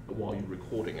while you're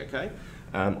recording, okay?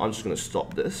 I'm just going to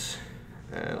stop this.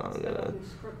 And I'm gonna.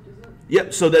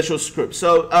 Yep, so that's your script.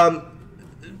 So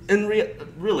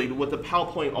really, with the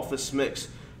PowerPoint Office Mix,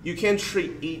 you can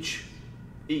treat each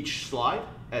slide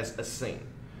as a scene.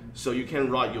 So you can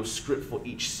write your script for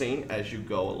each scene as you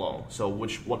go along. So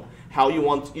how you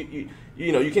want,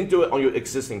 you know, you can do it on your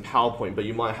existing PowerPoint, but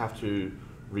you might have to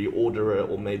reorder it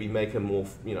or maybe make it more,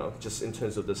 you know, just in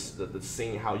terms of the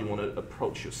scene, how you want to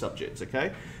approach your subjects,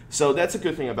 okay? So that's a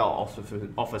good thing about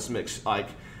Office Mix. Like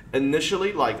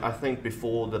initially, like I think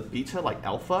before the beta, like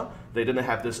alpha, they didn't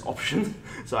have this option.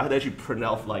 So I had to actually print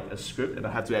out like a script, and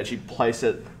I had to actually place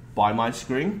it by my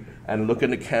screen and look in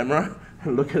the camera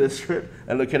and look at the script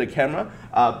and look at the camera.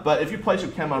 But if you place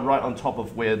your camera right on top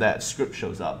of where that script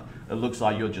shows up, it looks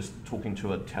like you're just talking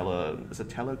to a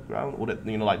telegram, or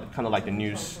you know, like kind of like the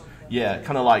news. Yeah,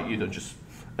 kind of like you know, just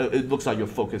it looks like you're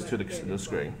focused to the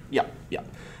screen. Yeah, yeah.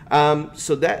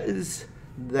 So that is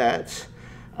that.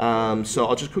 So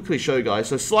I'll just quickly show you guys.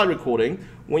 So slide recording.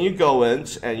 When you go in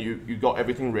and you got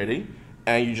everything ready,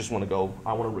 and you just want to go,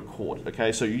 I want to record,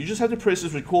 okay? So you just have to press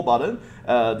this record button.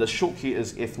 The short key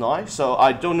is F9. So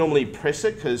I don't normally press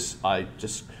it because I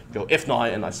just go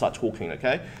F9 and I start talking,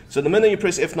 okay? So the minute you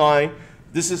press F9,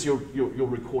 this is your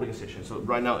recording session. So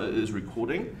right now it is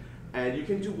recording, and you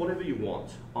can do whatever you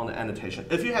want on the annotation.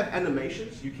 If you have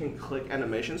animations, you can click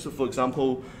animations. So for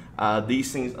example,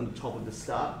 these things on the top of the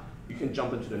start, you can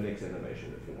jump into the next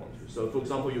animation if you want to. So for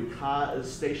example, your car is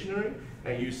stationary,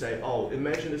 and you say, oh,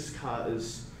 imagine this car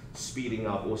is speeding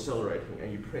up or accelerating,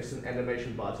 and you press an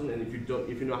animation button, and if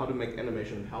you know how to make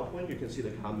animation in PowerPoint, you can see the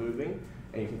car moving,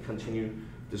 and you can continue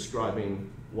describing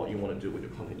what you want to do with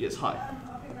your content. Yes, hi.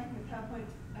 I've been making a PowerPoint,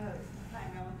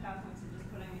 playing around with PowerPoints and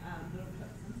just putting little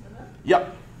clips into it.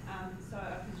 Yep. So I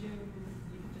presume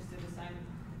you could just do the same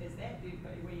as that. You've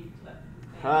got your wee clip.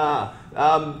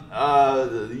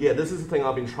 Yeah, this is the thing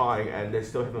I've been trying, and they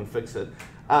still haven't fixed it.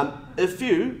 If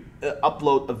you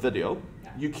upload a video,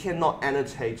 you cannot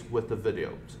annotate with the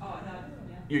video. Oh, no,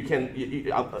 yeah. You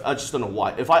can, I just don't know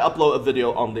why. If I upload a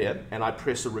video on there and I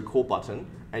press the record button,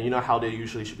 and you know how there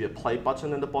usually should be a play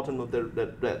button in the bottom of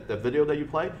the video that you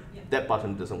play, that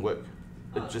button doesn't work.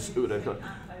 It just wouldn't.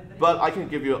 But I can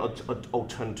give you an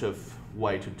alternative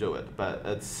way to do it, but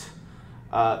it's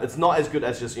not as good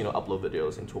as just upload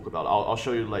videos and talk about it. I'll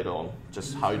show you later on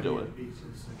just how you do it.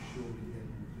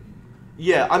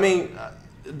 Yeah, I mean,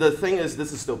 the thing is,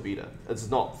 this is still beta. It's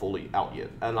not fully out yet.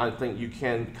 And I think you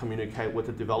can communicate with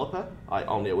the developer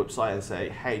on their website and say,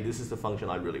 hey, this is the function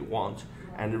I really want,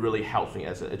 and it really helps me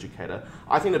as an educator.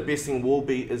 I think the best thing will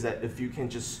be is that if you can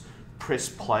just press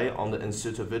play on the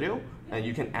inserted video and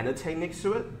you can annotate next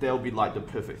to it, that'll be like the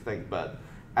perfect thing. But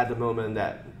at the moment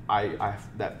that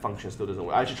that function still doesn't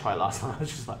work. I actually tried last night. I was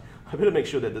just like, I better make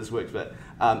sure that this works, but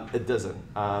it doesn't.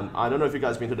 I don't know if you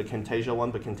guys been to the Camtasia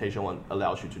one, but Camtasia one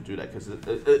allows you to do that because it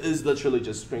is literally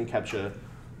just screen capture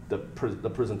the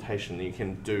presentation. You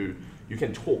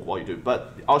can talk while you do.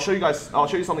 But I'll show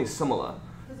you something similar.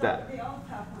 That the old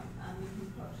PowerPoint, you can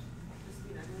put just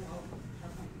the old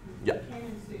PowerPoint. Yeah. You can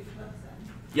insert clips in.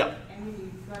 Yeah. And when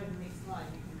you go to the next slide,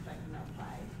 you can click and they'll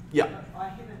play. Yeah. But I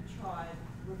haven't tried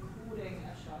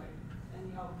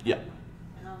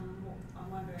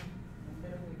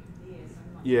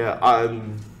Yeah,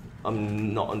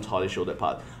 I'm not entirely sure that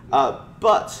part.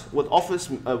 But with Office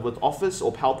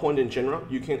or PowerPoint in general,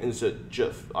 you can insert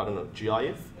GIF. I don't know,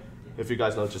 GIF. If you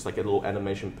guys know, just like a little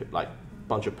animation, like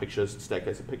bunch of pictures,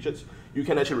 staircase of pictures. You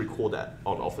can actually record that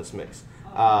on Office Mix.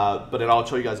 But then I'll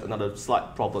show you guys another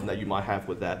slight problem that you might have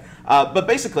with that. But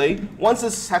basically, once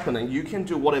this is happening, you can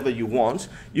do whatever you want.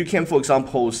 You can, for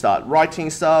example, start writing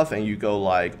stuff, and you go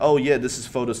like, oh yeah, this is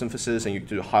photosynthesis, and you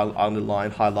do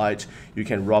underline, highlight. You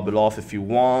can rub it off if you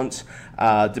want.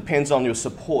 Depends on your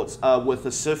support. With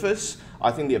the Surface,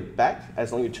 I think the back,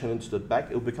 as long as you turn it to the back,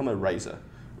 it will become a razor,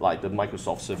 like the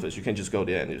Microsoft Surface. You can just go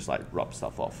there and just like rub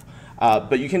stuff off.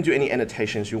 But you can do any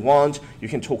annotations you want. You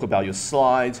can talk about your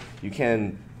slides. You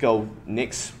can go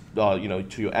next, you know,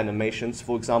 to your animations,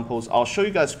 for examples. I'll show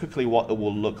you guys quickly what it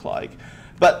will look like.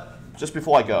 But just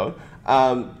before I go,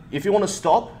 if you want to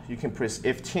stop, you can press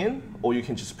F10, or you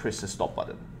can just press the stop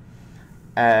button.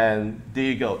 And there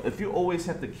you go. If you always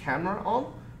have the camera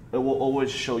on, it will always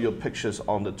show your pictures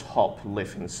on the top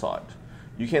left-hand side.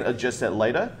 You can adjust that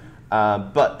later.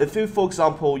 But if you, for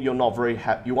example, you're not very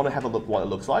happy, you want to have a look what it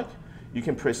looks like, you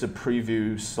can press the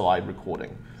preview slide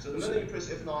recording. So the minute you press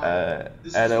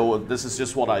F9, this is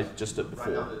just what I just did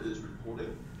before. Right now it is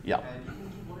recording. Yeah. And you can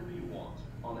do whatever you want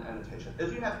on the annotation.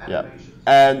 If you have animations.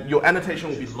 Yeah. And your annotation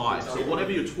will be live. So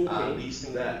whatever you're talking,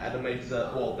 the animation,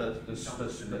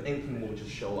 the inking will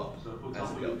just show up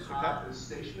as it goes. Okay?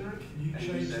 Stationary. Can you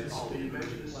change the speed of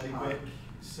playback?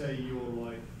 Say you're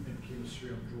like in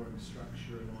chemistry, I'm drawing a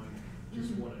structure, and I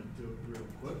just want to do it real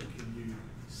quick. Can you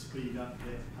speed up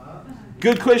that part?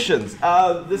 Good questions.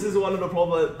 This is one of the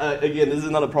problems. Again, this is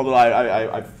another problem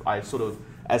I sort of,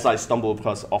 as I stumble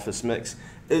across Office Mix,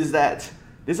 is that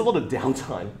there's a lot of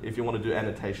downtime if you want to do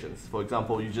annotations. For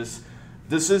example, you just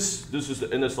this is the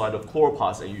inner side of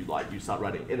chloroplasts, and you start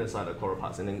writing inner side of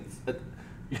chloroplasts, and then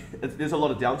there's a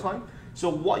lot of downtime. So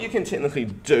what you can technically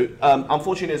do,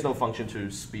 unfortunately, there's no function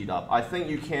to speed up. I think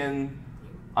you can.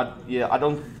 I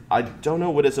don't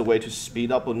know whether there's a way to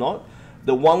speed up or not.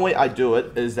 The one way I do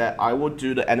it is that I will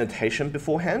do the annotation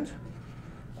beforehand.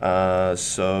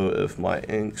 So if my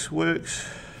inks works,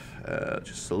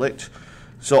 just select.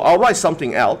 So I'll write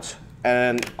something out,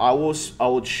 and I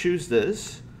will choose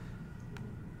this.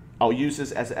 I'll use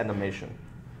this as an animation.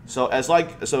 So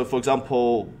for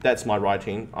example, that's my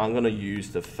writing. I'm going to use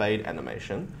the fade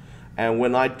animation. And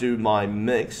when I do my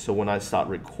mix, so when I start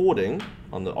recording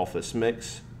on the Office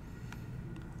Mix,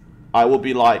 I will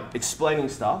be like explaining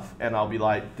stuff, and I'll be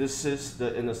like, this is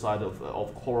the inner side of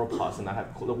chloroplast, and I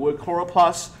have the word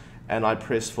chloroplast, and I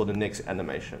press for the next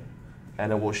animation.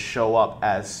 And it will show up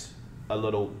as a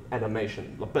little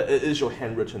animation, but it is your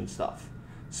handwritten stuff.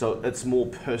 So it's more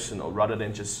personal rather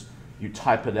than just you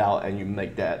type it out and you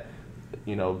make that,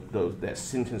 that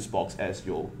sentence box as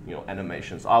your,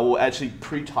 animations. I will actually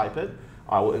pre-type it.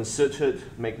 I will insert it,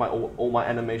 make all my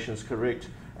animations correct,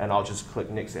 and I'll just click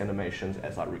next animations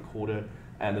as I record it,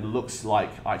 and it looks like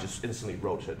I just instantly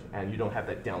wrote it, and you don't have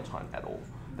that downtime at all.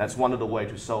 That's one of the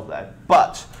ways to solve that.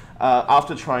 But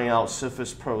after trying out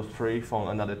Surface Pro 3 from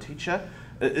another teacher,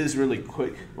 it is really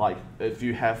quick. Like if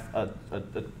you have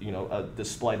a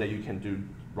display that you can do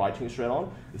writing straight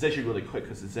on, it's actually really quick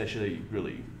because it's actually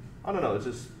really, I don't know, it's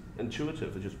just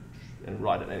intuitive. It just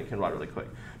write it, and it can write really quick.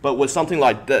 But with something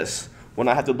like this, when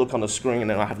I have to look on the screen and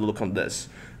then I have to look on this,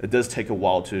 it does take a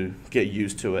while to get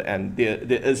used to it, and there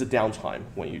is a downtime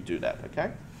when you do that.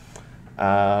 Okay.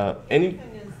 The thing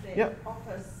is that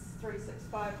Office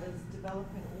 365 is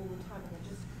developing all the time, and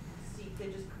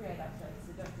they just create updates.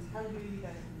 They don't tell you, you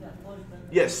don't download them.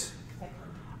 Yes.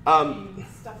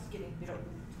 Stuff's getting better all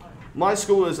the time. My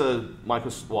school is a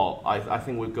Microsoft. Well, I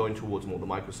think we're going towards more the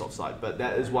Microsoft side, but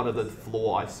that is one of the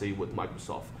flaws I see with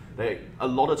Microsoft. A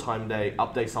lot of time they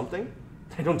update something,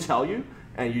 they don't tell you,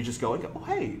 and you just go and go, oh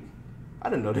hey, I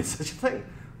didn't know there's such a thing.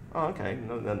 Oh okay,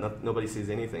 nobody sees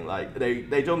anything. Like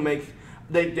they don't make.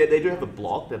 They do have a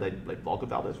blog that they blog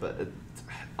about it, but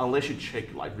unless you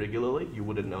check like regularly, you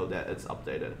wouldn't know that it's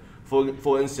updated.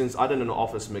 For instance, I didn't know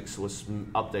Office Mix was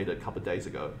updated a couple of days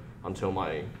ago until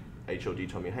my HOD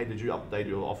told me, hey, did you update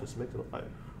your Office Mix? And I'm like,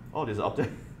 oh, there's an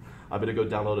update. I better go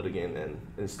download it again and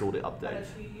install the update. But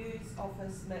if you use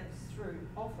Office Mix through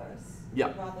Office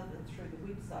rather than through the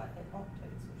website, it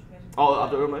updates automatically. Oh,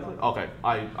 automatically? Okay,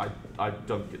 I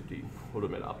don't get the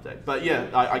automated update. But yeah,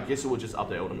 I guess it will just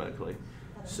update automatically.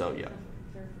 So yeah.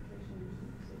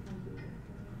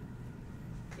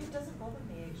 It doesn't bother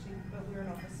me actually, but we're an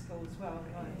office school as well,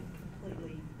 and I'm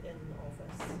completely in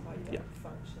Office. I don't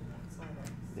function outside of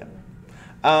it.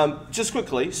 Yeah. Just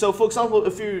quickly, so for example,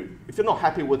 if you're not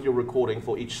happy with your recording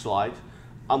for each slide,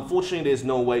 unfortunately there's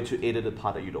no way to edit the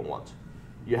part that you don't want.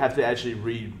 you have to actually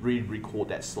re-record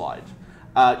that slide.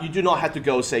 You do not have to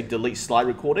go say delete slide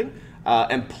recording,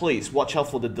 and please watch out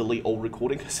for the delete all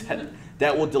recording, because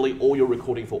that will delete all your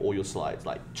recording for all your slides,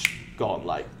 like gone.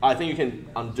 Like I think you can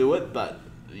undo it, but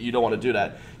you don't want to do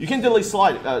that. You can delete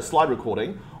slide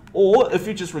recording, or if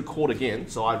you just record again,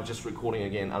 so I'm just recording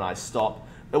again and I stop,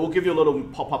 it will give you a little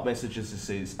pop-up messages that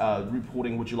says,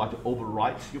 reporting, would you like to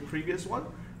overwrite your previous one?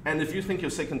 And if you think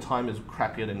your second time is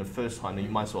crappier than the first time, then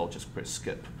you might as well just press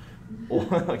skip. Or,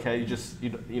 okay, you just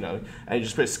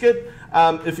press skip.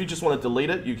 If you just want to delete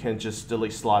it, you can just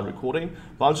delete slide recording.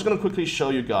 But I'm just going to quickly show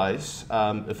you guys.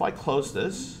 If I close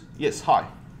this, yes, hi.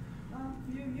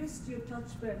 You used your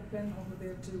touchpad pen over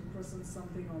there to present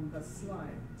something on the slide.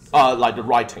 So Like the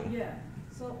writing. yeah.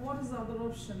 So what is the other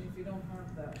option if you don't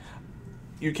have that?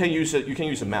 You can use it. You can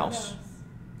use a mouse.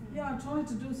 Yeah, I'm trying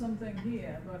to do something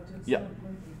here, but it's Yeah. not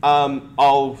working.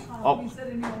 I'll Is there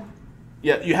any more?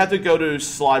 Yeah, you have to go to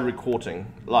slide recording,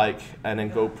 and then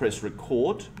go press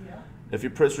record. Yeah. If you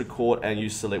press record and you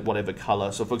select whatever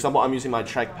color, so for example, I'm using my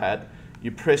trackpad,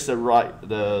 you press the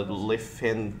left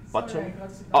hand button. Sorry, I got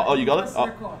it. Oh, you got it? Press Oh,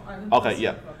 record. I didn't okay, press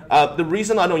yeah. record. The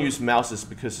reason I don't use mouse is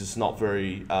because it's not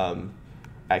very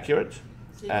accurate.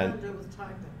 So you And can't do it with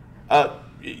typing.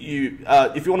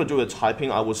 if you want to do a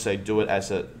typing, I would say do it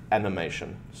as an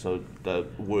animation. So the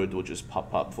word will just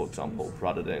pop up, for example,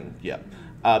 rather than, yeah.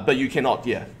 But you cannot,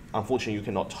 unfortunately you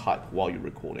cannot type while you're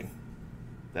recording.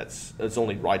 It's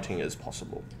only writing is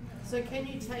possible. So can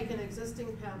you take an existing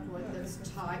PowerPoint that's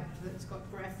typed, that's got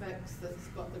graphics, that's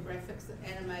got the graphics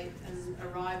that animate and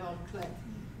arrive on click?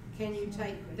 Can you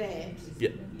take that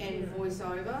and voice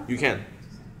over? You can.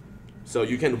 So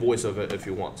you can voice over it if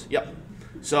you want. Yep.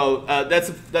 So that's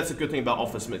a good thing about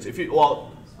Office Mix. If you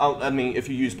if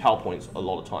you use PowerPoints a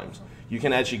lot of times, you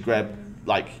can actually grab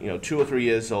 2 or 3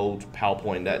 years old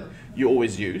PowerPoint that you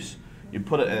always use. You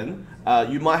put it in.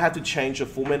 You might have to change the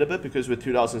format of it because with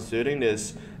 2013,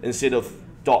 there's instead of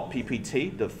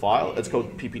 .ppt, the file, it's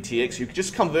called pptx. You can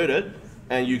just convert it,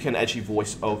 and you can actually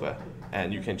voice over,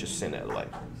 and you can just send it away.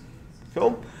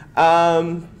 Cool.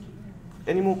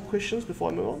 Any more questions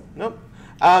before I move on?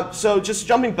 No. So just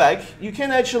jumping back, you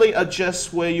can actually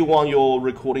adjust where you want your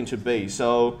recording to be.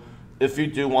 So if you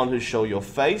do want to show your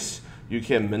face, you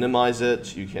can minimize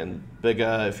it. You can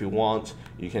bigger if you want.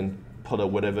 You can put it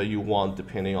whatever you want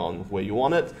depending on where you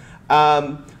want it.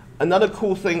 Another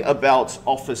cool thing about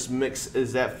Office Mix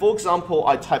is that, for example,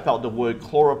 I type out the word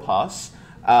chloroplast.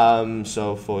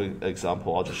 So for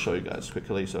example, I'll just show you guys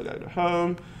quickly. So I go to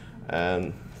Home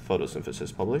and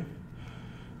photosynthesis probably.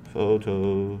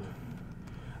 Photo.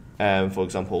 And for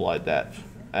example, like that.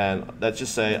 And let's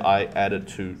just say I added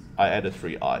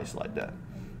 3 eyes like that.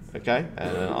 Okay,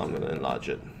 and then I'm going to enlarge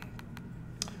it.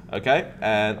 Okay,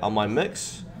 and on my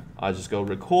mix, I just go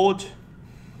record,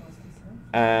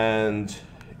 and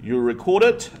you record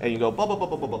it, and you go blah blah blah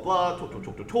blah blah blah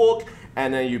blah, talk,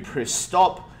 and then you press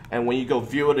stop, and when you go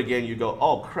view it again, you go,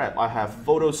 oh crap, I have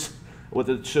photos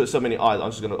with so many eyes. I'm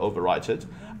just going to overwrite it.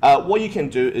 What you can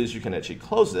do is you can actually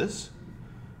close this,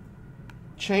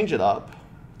 change it up,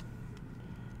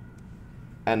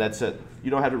 and that's it. You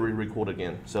don't have to re-record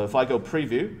again. So if I go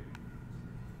preview,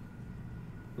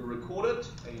 we record it,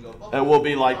 and you go, it will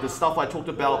be like the stuff I talked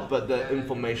about, but the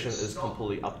information is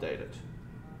completely updated.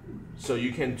 So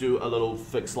you can do a little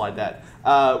fix like that.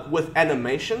 With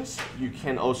animations, you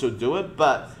can also do it,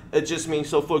 but it just means,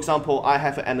 so for example, I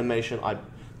have an animation,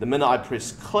 the minute I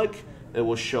press click, it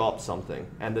will show up something,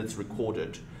 and it's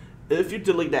recorded. If you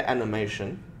delete that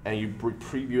animation, and you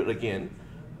preview it again,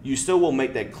 you still will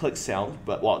make that click sound,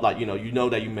 but you know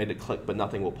that you made a click, but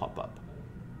nothing will pop up.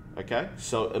 Okay,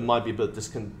 so it might be a bit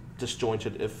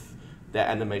disjointed if that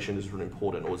animation is really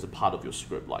important or is a part of your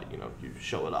script, you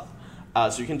show it up.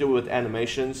 So you can do it with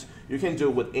animations. You can do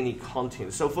it with any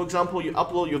content. So for example, you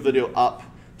upload your video up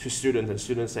to students, and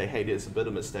students say, hey, there's a bit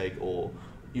of mistake, or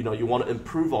you want to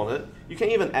improve on it. You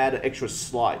can even add an extra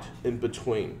slide in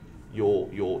between your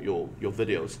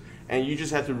videos, and you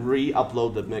just have to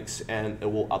re-upload the mix, and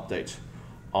it will update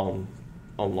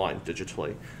online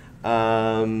digitally.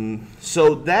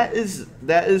 So that is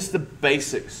the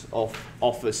basics of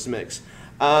Office Mix.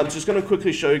 Just going to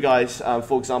quickly show you guys,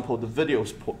 for example, the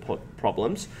videos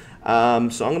problems. So I'm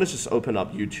going to just open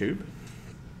up YouTube.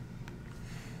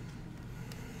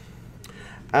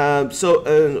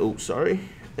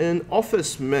 In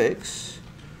Office Mix,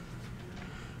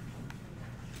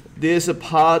 there's a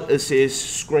part that says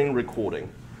screen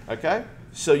recording, okay?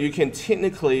 So you can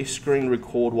technically screen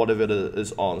record whatever it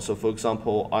is on. So for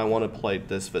example, I want to play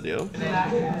this video.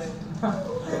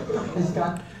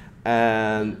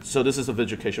 And so this is a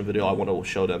education video I want to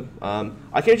show them.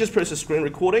 I can just press the screen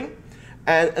recording.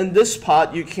 And in this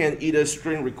part, you can either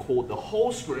screen record the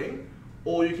whole screen,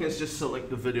 or you can just select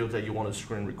the video that you want to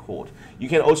screen record. You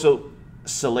can also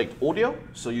select audio,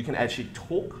 so you can actually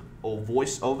talk or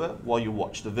voice over while you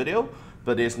watch the video,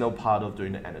 but there's no part of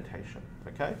doing the annotation.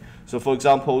 Okay. So for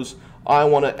examples, I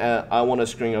want to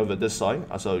screen over this side,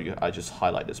 so I just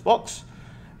highlight this box.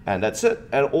 And that's it.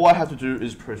 And all I have to do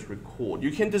is press record.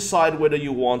 You can decide whether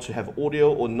you want to have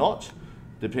audio or not,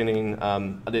 depending, I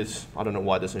don't know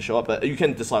why it doesn't show up, but you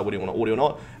can decide whether you want audio or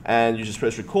not. And you just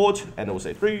press record, and it will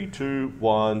say 3, 2,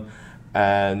 1.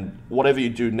 And whatever you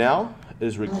do now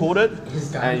is recorded,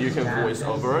 and you can voice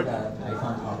over it. And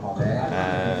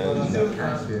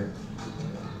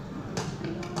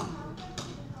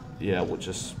yeah, I'll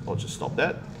just stop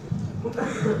that.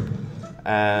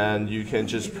 And you can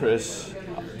just press.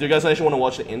 Do you guys actually want to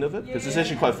watch the end of it? Because it's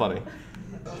actually quite funny.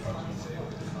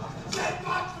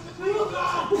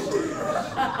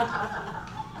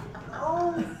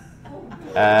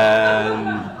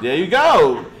 And there you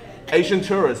go. Asian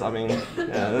tourists, I mean.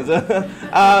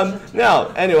 Yeah, now,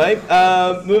 anyway,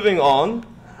 moving on.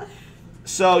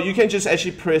 So you can just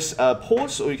actually press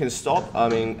pause, or you can stop. I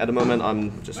mean, at the moment,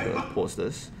 I'm just going to pause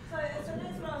this. So that's what I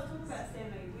was talking about,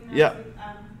 Stanley. Yeah. Can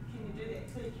you do that?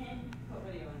 So you can put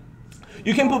video in?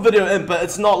 You can put video in, but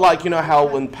it's not like, you know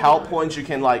how in PowerPoint you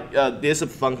can like, there's a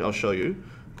function, I'll show you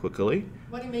quickly.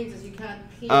 What he means is you can't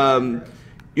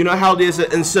you know how there's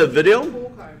an insert video?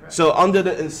 So under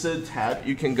the insert tab,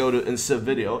 you can go to insert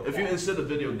video. If you insert a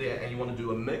video there and you want to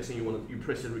do a mix and you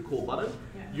press the record button,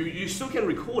 you still can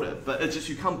record it, but it's just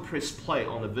you can't press play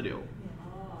on the video.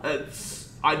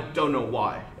 I don't know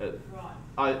why.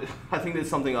 I think there's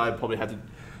something I probably have to,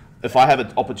 if I have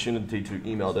an opportunity to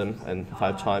email them and if I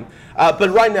have time. But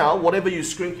right now, whatever you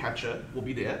screen capture will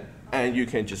be there, and you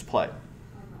can just play.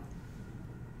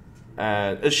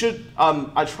 And it should,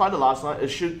 I tried it last night,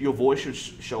 your voice should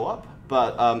show up,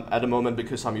 but at the moment,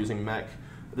 because I'm using Mac,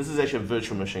 this is actually a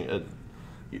virtual machine.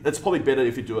 It's probably better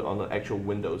if you do it on the actual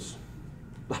Windows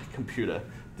computer.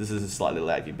 This is a slightly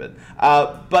laggy bit.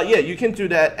 But yeah, you can do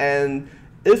that, and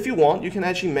if you want, you can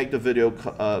actually make the video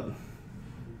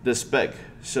this big,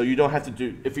 so you don't have to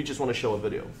do, if you just want to show a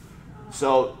video.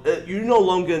 So you no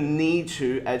longer need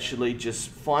to actually just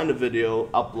find a video,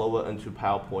 upload it into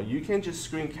PowerPoint. You can just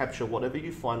screen capture whatever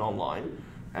you find online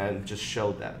and just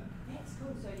show that. That's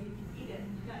cool, so you can edit.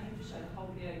 You don't have to show the whole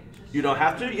video. You don't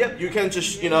have to, yep. You can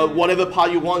just, whatever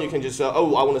part you want, you can just say,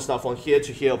 oh, I want to start from here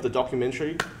to here of the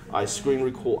documentary. I screen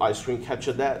record, I screen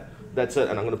capture that. That's it,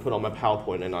 and I'm going to put on my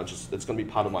PowerPoint, and it's going to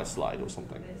be part of my slide or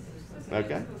something.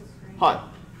 Okay? Hi.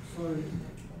 So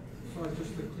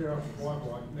just to clear up my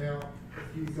mind, now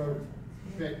if you go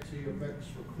back to your mix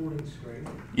recording screen,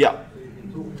 yeah. So you've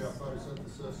been talking about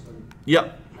photosynthesis and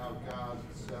yep. how GARs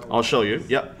cells. I'll show you.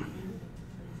 Yep.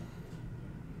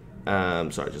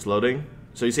 Sorry, just loading.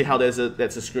 So you see how that's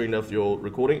a screen of your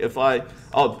recording. You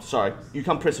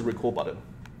can't press the record button.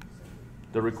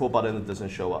 The record button doesn't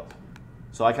show up.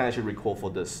 So I can actually record for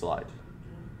this slide.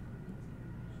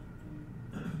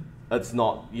 It's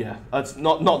not the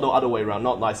other way around.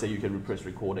 Not like say you can press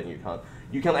record and you can't.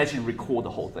 You can actually record the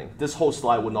whole thing. This whole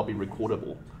slide would not be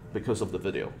recordable because of the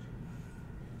video.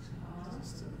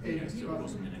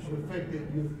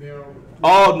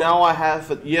 Oh, now I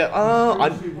have it. Yeah.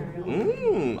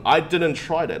 I didn't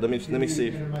try that. Let me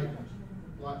see.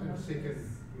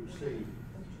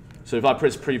 So if I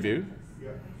press preview.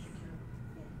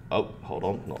 Oh, hold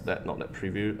on. Not that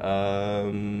preview.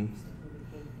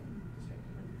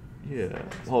 Yeah.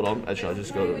 Hold on. Actually, I'll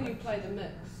just go to. When you play the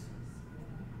mix,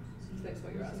 that's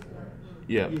what you're asking.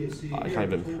 Yeah. So I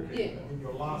can't even. In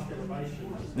your last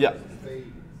animation. Yeah. The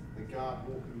guard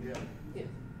walking down. Yeah.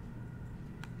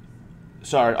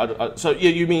 Sorry. So yeah,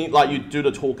 you mean like you do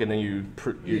the talk and then you.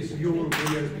 Yes, your little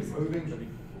video's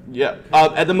moving. Yeah.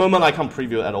 At the moment, I can't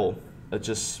preview it at all. It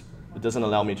doesn't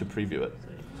allow me to preview it.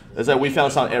 It's like we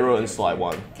found some error in slide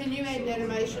 1. Can you add an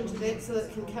animation to that so that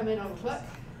it can come in on click?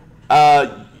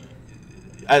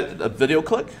 A video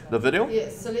click? The video? Yeah,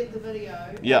 select the video,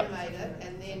 animate it,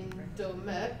 and then do a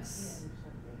mix.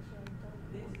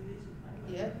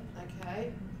 Yeah,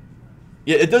 okay.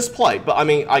 Yeah, it does play, but I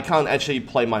mean, I can't actually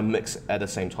play my mix at the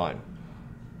same time.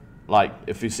 Like,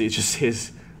 if you see, it just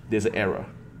says there's an error.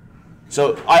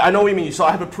 So I know what you mean. So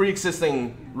I have a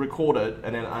pre-existing recorded,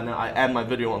 and then I add my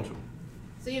video onto it.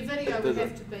 So your video would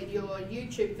have to be, your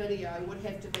YouTube video would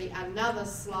have to be another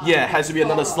slide. Yeah, it has to be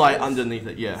another slide underneath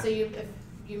it, yeah. So you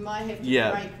might have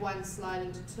to break one slide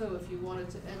into 2 if you wanted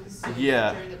to insert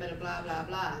during a bit of blah, blah,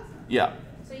 blah. Yeah.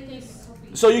 So you can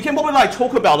So you can probably like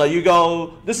talk about it. You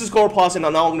go, this is Chloroplast, and now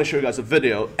I'm going to show you guys a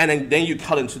video, and then you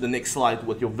cut into the next slide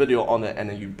with your video on it, and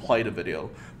then you play the video.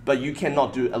 But you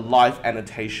cannot do a live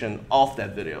annotation of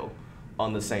that video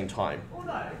on the same time.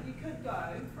 Although you could go,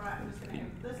 right, I'm just going to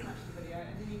have this much of the video,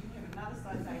 and then you can have another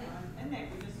slide saying, in that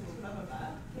we just saw blah blah blah.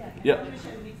 Yeah. I'm going to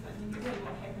show the next one, and then you see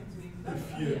what happens when blah blah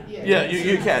blah. Yeah,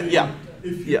 you can, yeah.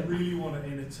 If you really want to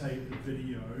annotate the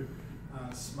video,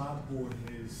 Smartboard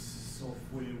has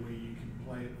software where you can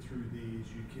play it through theirs.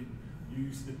 You can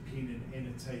use the pen and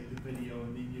annotate the video,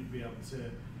 and then you'd be able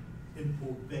to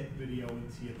import that video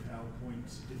into your PowerPoint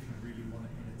if you really want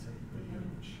to annotate the video.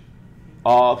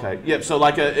 Oh, okay. Yep. So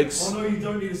like a. Oh no, you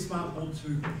don't need a Smartboard to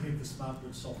have the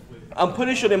Smartboard software. I'm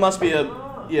pretty sure there must be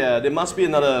there must be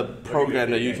another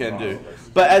program that you can do.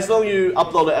 But as long as you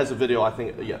upload it as a video, I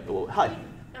think well, hi.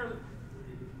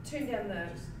 Turn down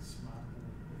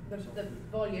the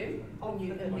volume when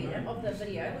you embed it, of the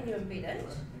video when you embed it,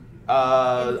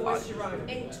 and voice your own,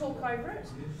 and talk over it?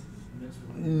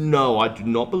 No, I do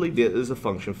not believe there is a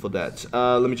function for that.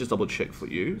 Let me just double check for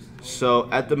you. So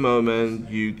at the moment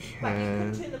you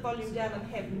can... But you could turn the volume down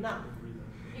and have none.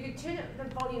 You could turn the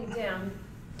volume down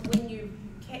when you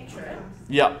capture it.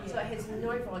 Yeah. So it has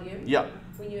no volume. Yeah.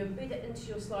 When you embed it into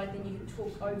your slide, then you can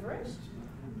talk over it.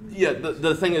 Yeah,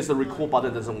 the thing is the record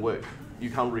button doesn't work. You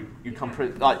can't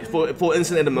press, like for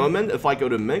instance at the moment, if I go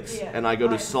to mix and I go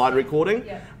to slide recording,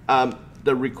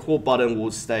 the record button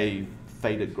will stay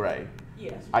faded grey.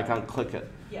 Yes. I can't click it.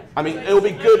 Yeah. I mean, So it'll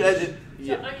be good as it.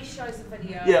 So it only shows the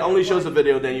video. Yeah, only shows the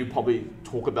video. Then you probably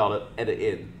talk about it at the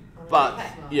end. But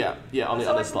on the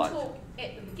other slide. So I can talk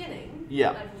at the beginning. Yeah.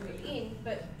 I can talk at the end,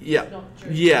 but Yeah, not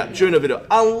during during the video.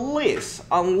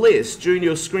 Unless during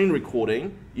your screen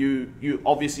recording, you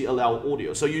obviously allow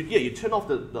audio. So you turn off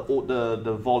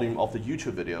the volume of the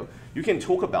YouTube video. You can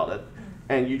talk about it,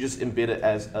 and you just embed it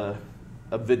as a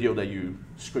video that you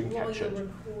screen captured.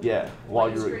 While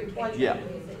you're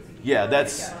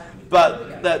that's.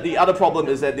 But the other problem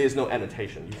is that there's no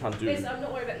annotation. You can't do. Yes, I'm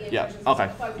not worried about the Yeah. annotation. Okay.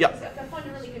 If I find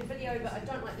a really good video, but I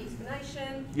don't like the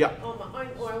explanation on my own,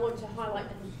 or I want to highlight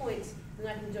different points, then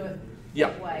I can do it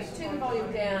that way. Turn the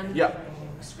volume down.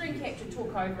 Screen capture,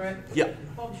 talk over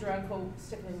it. Bob's your uncle,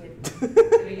 stick it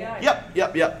in there.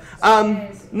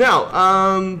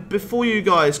 Now, before you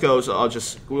guys go, so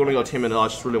we only got 10 minutes. I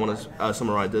just really want to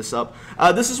summarize this up.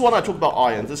 This is what I talked about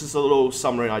ions. This is a little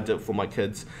summary I did for my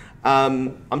kids.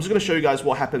 I'm just going to show you guys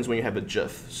what happens when you have a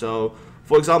GIF. So,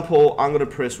 for example, I'm going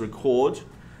to press record,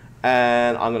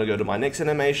 and I'm going to go to my next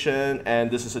animation,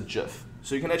 and this is a GIF.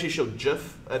 So you can actually show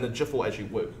GIF, and the GIF will actually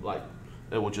work. Like,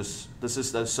 it will just, this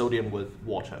is the sodium with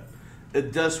water.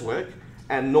 It does work,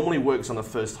 and normally works on the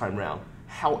first time round.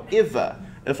 However,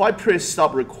 if I press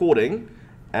stop recording,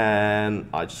 and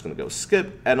I'm just going to go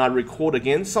skip, and I record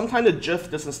again, sometimes the GIF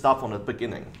doesn't start from the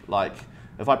beginning. Like,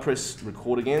 if I press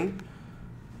record again,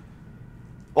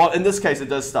 well, in this case it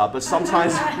does start, but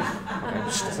sometimes,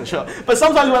 but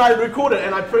sometimes when I record it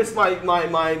and I press my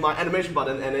animation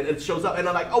button and it shows up, and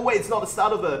I'm like, oh wait, it's not the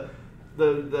start of the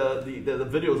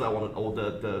videos I want, or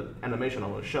the animation I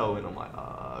want to show, and I'm like,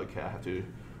 okay, I have to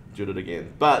do it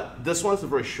again. But this one's a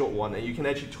very short one, and you can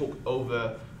actually talk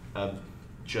over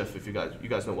GIF. If you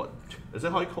guys know what, is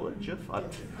that how you call it, GIF?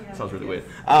 Sounds really weird.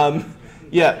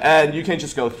 And you can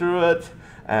just go through it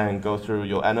and go through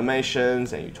your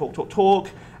animations, and you talk,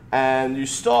 and you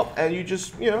stop, and you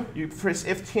just, you press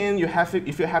F10.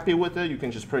 If you're happy with it, you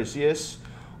can just press yes,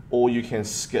 or you can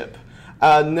skip.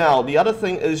 Now, the other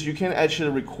thing is you can actually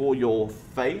record your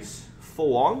face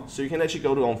full on, so you can actually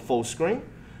go to on full screen,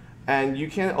 and you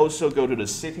can also go to the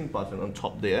setting button on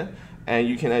top there, and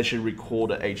you can actually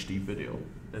record an HD video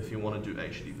if you want to do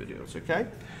HD videos, okay?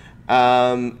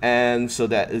 And so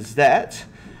that is that.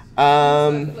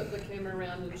 Flip the camera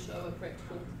around and show a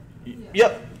practical.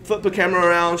 Yep, flip the camera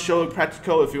around, show a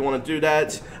practical if you want to do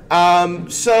that.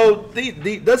 So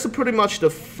that's pretty much the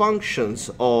functions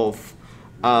of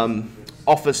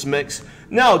Office Mix.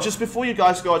 Now, just before you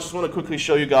guys go, I just want to quickly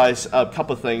show you guys a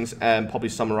couple of things and probably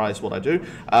summarize what I do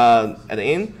at the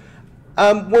end.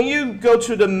 When you go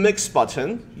to the Mix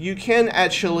button, you can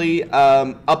actually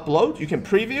upload, you can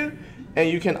preview, and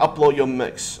you can upload your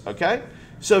mix, okay?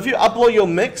 So if you upload your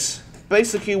mix,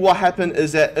 basically what happens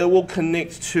is that it will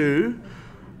connect to,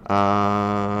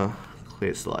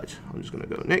 clear slide, I'm just gonna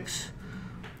go next.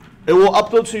 It will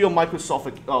upload to your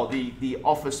Microsoft, the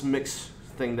Office Mix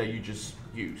thing that you just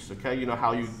used, okay? You know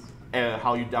how you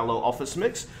download Office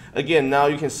Mix. Again, now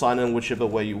you can sign in whichever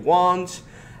way you want,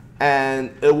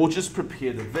 and it will just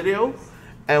prepare the video.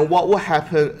 And what will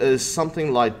happen is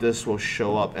something like this will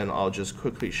show up, and I'll just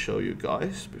quickly show you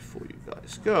guys before you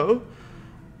guys go.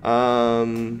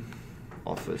 Office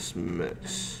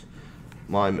mix,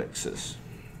 my mixes.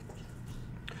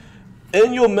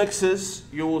 In your mixes,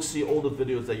 you will see all the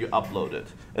videos that you uploaded.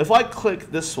 If I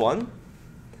click this one,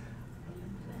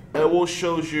 it will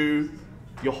show you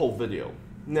your whole video.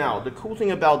 Now, the cool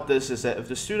thing about this is that if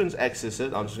the students access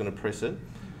it, I'm just going to press it.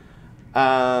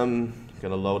 Going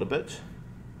to load a bit.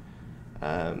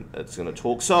 It's going to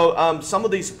talk. So some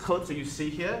of these clips that you see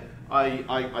here,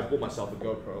 I bought myself a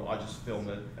GoPro. I just film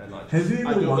it and I do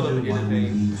a bit of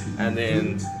editing, and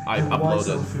then I upload it.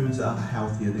 Some foods are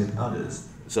healthier than others.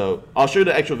 So I'll show you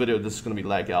the actual video. This is going to be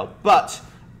lag out. But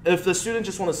if the students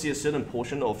just want to see a certain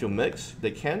portion of your mix,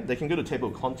 they can go to table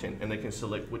of content and they can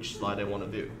select which slide they want to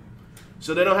view.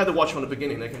 So they don't have to watch from the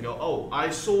beginning. They can go, oh, I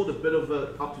saw the bit of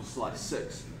it up to slide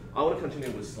 6. I want to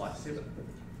continue with slide 7.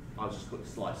 I'll just click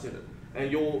slide 7.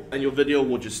 And your video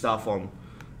will just start from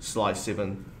slide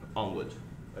 7 onward,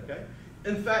 okay?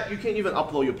 In fact, you can even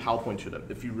upload your PowerPoint to them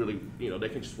if you really, they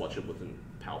can just watch it within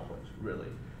PowerPoint, really.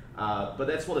 But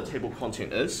that's what a table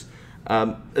content is.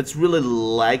 It's really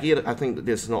laggy. I think that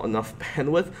there's not enough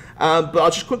bandwidth. But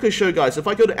I'll just quickly show you guys. If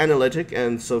I go to analytic,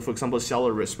 and so for example,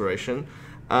 cellular respiration,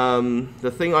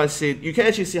 the thing I see, you can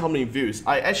actually see how many views.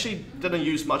 I actually didn't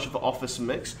use much of an Office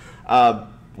mix.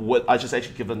 I just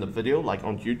actually given the video like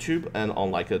on YouTube and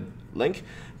on like a link.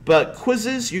 But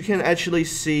quizzes, you can actually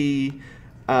see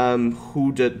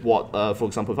who did what. For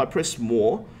example, if I press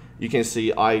more, you can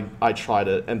see I tried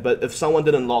it. But if someone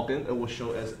didn't log in, it will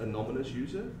show as anonymous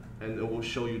user, and it will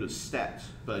show you the stats,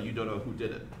 but you don't know who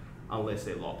did it unless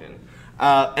they log in.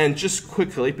 And just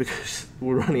quickly, because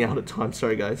we're running out of time,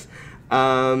 sorry guys.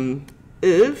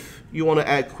 If you want to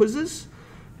add quizzes,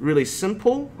 really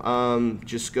simple.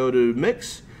 Just go to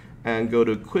Mix and go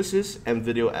to Quizzes and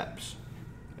Video Apps.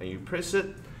 And you press it,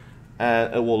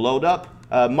 and it will load up.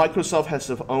 Microsoft has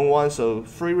their own one, so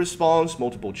free response,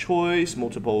 multiple choice,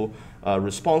 multiple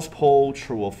response poll,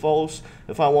 true or false.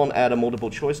 If I want to add a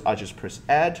multiple choice, I just press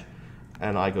Add,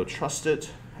 and I go Trusted,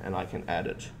 and I can add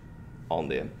it on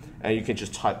there. And you can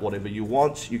just type whatever you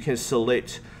want. You can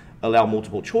select Allow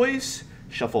multiple choice,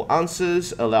 shuffle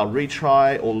answers, allow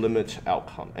retry, or limit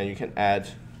outcome. And you can add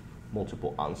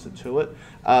multiple answer to it.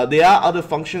 There are other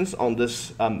functions on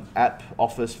this app,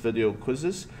 Office Video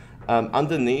Quizzes.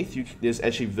 Underneath, there's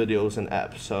actually videos and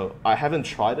apps. So I haven't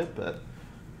tried it, but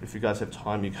if you guys have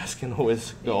time, you guys can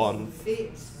always go on.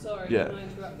 Sorry, yeah. can I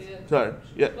interrupt there? Sorry,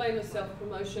 yeah. Blame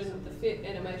self-promotion. The fit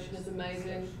animation is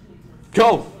amazing.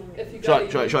 Cool. If you go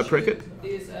to should I prick it?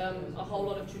 There's a whole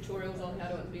lot of tutorials on how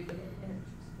to embed them.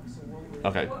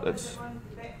 Okay, let's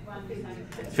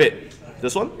fit.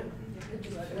 This one?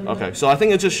 Okay, so I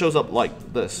think it just shows up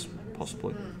like this,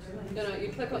 possibly. No, you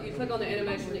click on the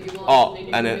animation that you want. Oh,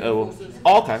 and then it will.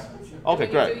 Oh, okay. Okay,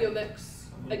 and great. You do your mix.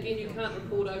 Again, you can't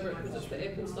record over it because it's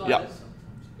the app inside Yep. it,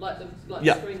 like the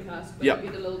Yep. screencast. But Yep. you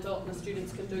get a little dot, and the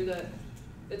students can do that.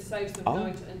 It saves them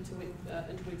going into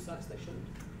websites they shouldn't.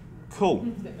 Cool.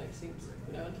 If that makes sense.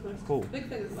 Cool. Big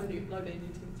thing is low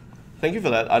bandwidth. Thank you for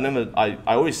that. I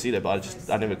always see that, but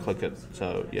I never click it.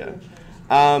 So yeah.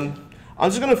 I'm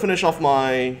just gonna finish off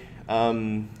my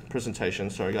presentation.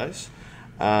 Sorry, guys.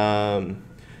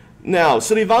 Now,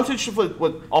 so the advantage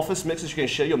with Office Mix is you can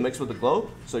share your mix with the globe.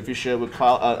 So if you share with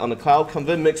on the cloud,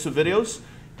 convert mix to videos.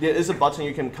 There is a button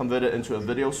you can convert it into a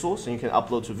video source, and you can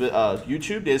upload to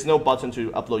YouTube. There's no button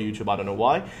to upload YouTube. I don't know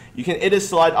why. You can edit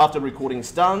slide after recording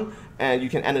is done, and you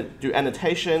can do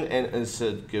annotation and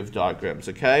insert GIF diagrams.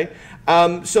 Okay.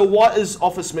 So what is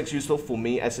Office Mix useful for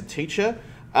me as a teacher?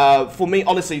 For me,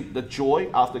 honestly, the joy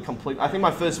after complete. I think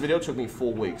my first video took me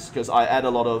 4 weeks because I add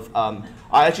a lot of.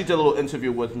 I actually did a little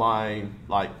interview with my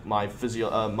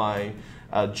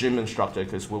gym instructor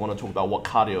because we want to talk about what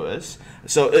cardio is.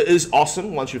 So it is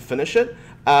awesome once you finish it.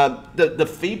 The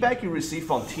feedback you receive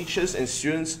from teachers and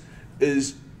students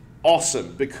is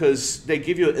awesome because they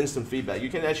give you an instant feedback. You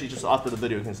can actually just after the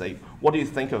video you can say, what do you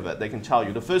think of it? They can tell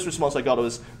you. The first response I got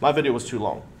was, my video was too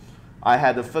long. I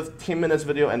had a 15 minutes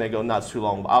video and they go, no, it's too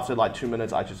long. But after like 2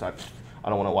 minutes, I just like, I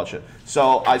don't want to watch it.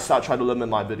 So I start trying to limit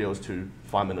my videos to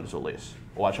 5 minutes or less.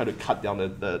 Or I try to cut down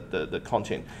the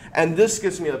content. And this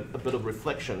gives me a bit of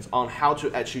reflections on how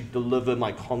to actually deliver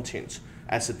my content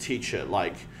as a teacher.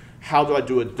 Like, how do I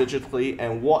do it digitally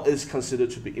and what is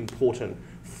considered to be important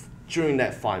during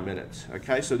that 5 minutes,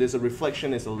 okay? So there's a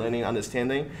reflection, there's a learning,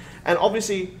 understanding. And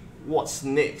obviously, what's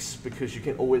next? Because you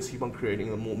can always keep on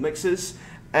creating more mixes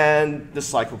and the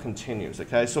cycle continues,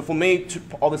 okay? So for me,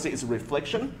 obviously, it's a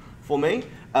reflection For me,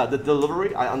 the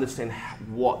delivery, I understand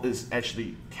what is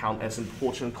actually count as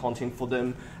important content for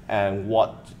them and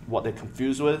what they're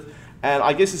confused with. And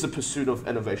I guess it's a pursuit of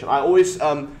innovation. I always,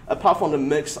 apart from the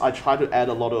mix, I try to add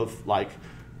a lot of like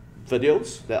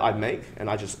videos that I make, and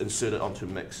I just insert it onto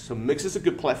Mix. So Mix is a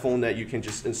good platform that you can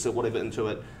just insert whatever into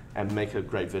it and make a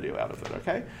great video out of it.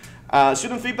 Okay.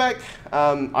 Student feedback.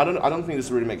 I don't think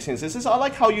this really makes sense. This is, I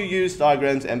like how you use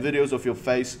diagrams and videos of your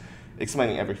face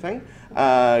explaining everything.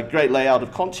 Great layout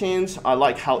of content. I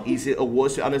like how easy it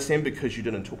was to understand because you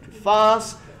didn't talk too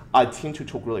fast. I tend to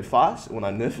talk really fast when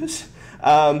I'm nervous.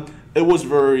 It was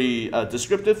very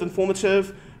descriptive,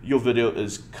 informative. Your video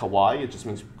is kawaii. It just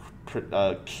means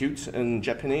cute in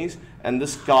Japanese. And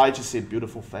this guy just said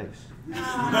beautiful face.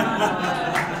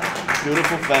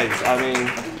 Beautiful face. I mean,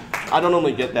 I don't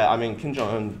normally get that. I mean, Kim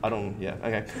Jong-un, I don't, yeah,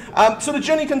 okay. So the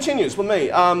journey continues for me.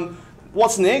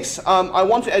 What's next? I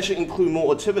want to actually include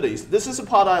more activities. This is a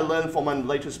part I learned from my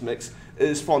latest mix,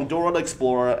 is from Dora the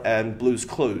Explorer and Blue's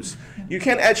Clues. You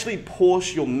can actually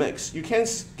pause your mix. You can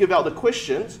give out the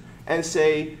questions and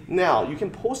say, now, you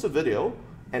can pause the video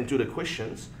and do the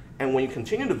questions, and when you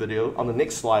continue the video, on the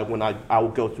next slide, when I will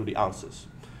go through the answers.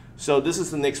 So this is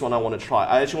the next one I want to try.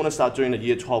 I actually want to start doing the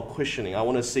year 12 questioning. I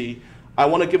want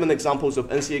to give an examples of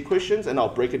NCA questions, and I'll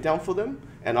break it down for them,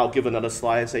 and I'll give another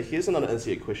slide and say, here's another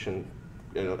NCA question,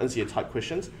 NCA type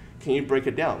questions. Can you break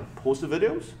it down? Pause the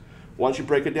videos. Once you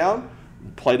break it down,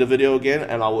 play the video again,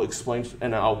 and I will explain,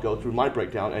 and I'll go through my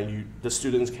breakdown, and the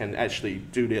students can actually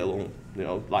do their own,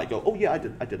 like go, oh yeah, I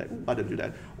did that, ooh, I didn't do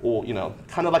that, or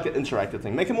kind of like an interactive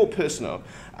thing. Make it more personal.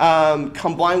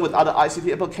 Combined with other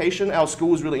ICT application, our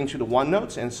school is really into the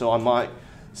OneNote, and so I might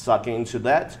start getting into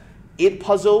that.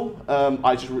 Edpuzzle,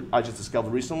 I just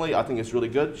discovered recently. I think it's really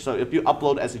good. So if you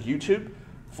upload as a YouTube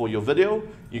for your video,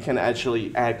 you can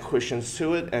actually add questions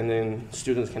to it, and then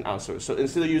students can answer it. So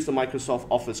instead of use the Microsoft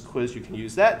Office quiz, you can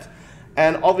use that.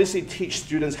 And obviously teach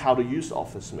students how to use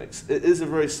Office Mix. It is a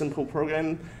very simple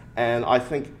program, and I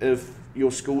think if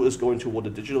your school is going toward the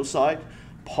digital side,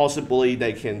 possibly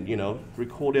they can,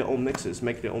 record their own mixes,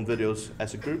 make their own videos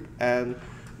as a group, and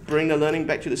bring the learning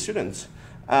back to the students.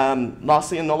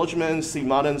 Lastly, acknowledgements. Steve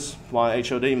Martins, my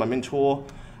HOD, my mentor.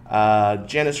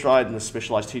 Janice Wright, the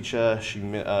specialized teacher, she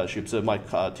observed my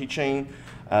teaching.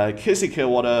 Kissy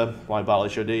Clearwater, my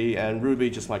biology HOD, and Ruby,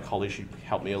 just my colleague, she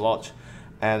helped me a lot.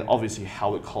 And obviously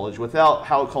Howard College. Without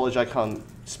Howard College, I can't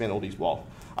spend all these, well,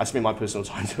 I spend my personal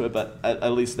time to it, but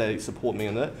at least they support me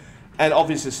in it. And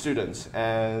obviously students,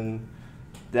 and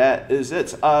that is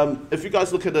it. If you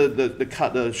guys look at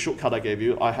the shortcut I gave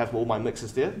you, I have all my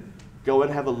mixes there. Go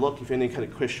and have a look. If you have any kind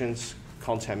of questions,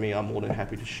 contact me. I'm more than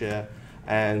happy to share.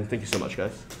 And thank you so much,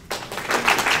 guys.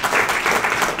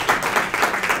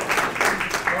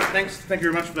 All right, thanks. Thank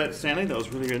you very much for that, Stanley. That was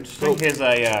really interesting. Cool. Here's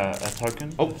a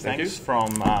token. Oh, thank you. From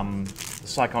the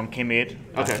Psychon ChemED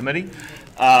committee.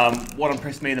 What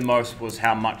impressed me the most was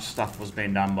how much stuff was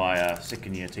being done by a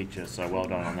second-year teacher. So well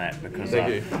done on that, because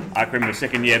I can remember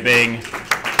second year being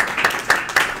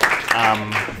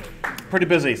pretty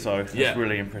busy. So it's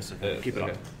really impressive. Keep it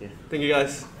up. Yeah. Thank you,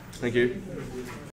 guys. Thank you.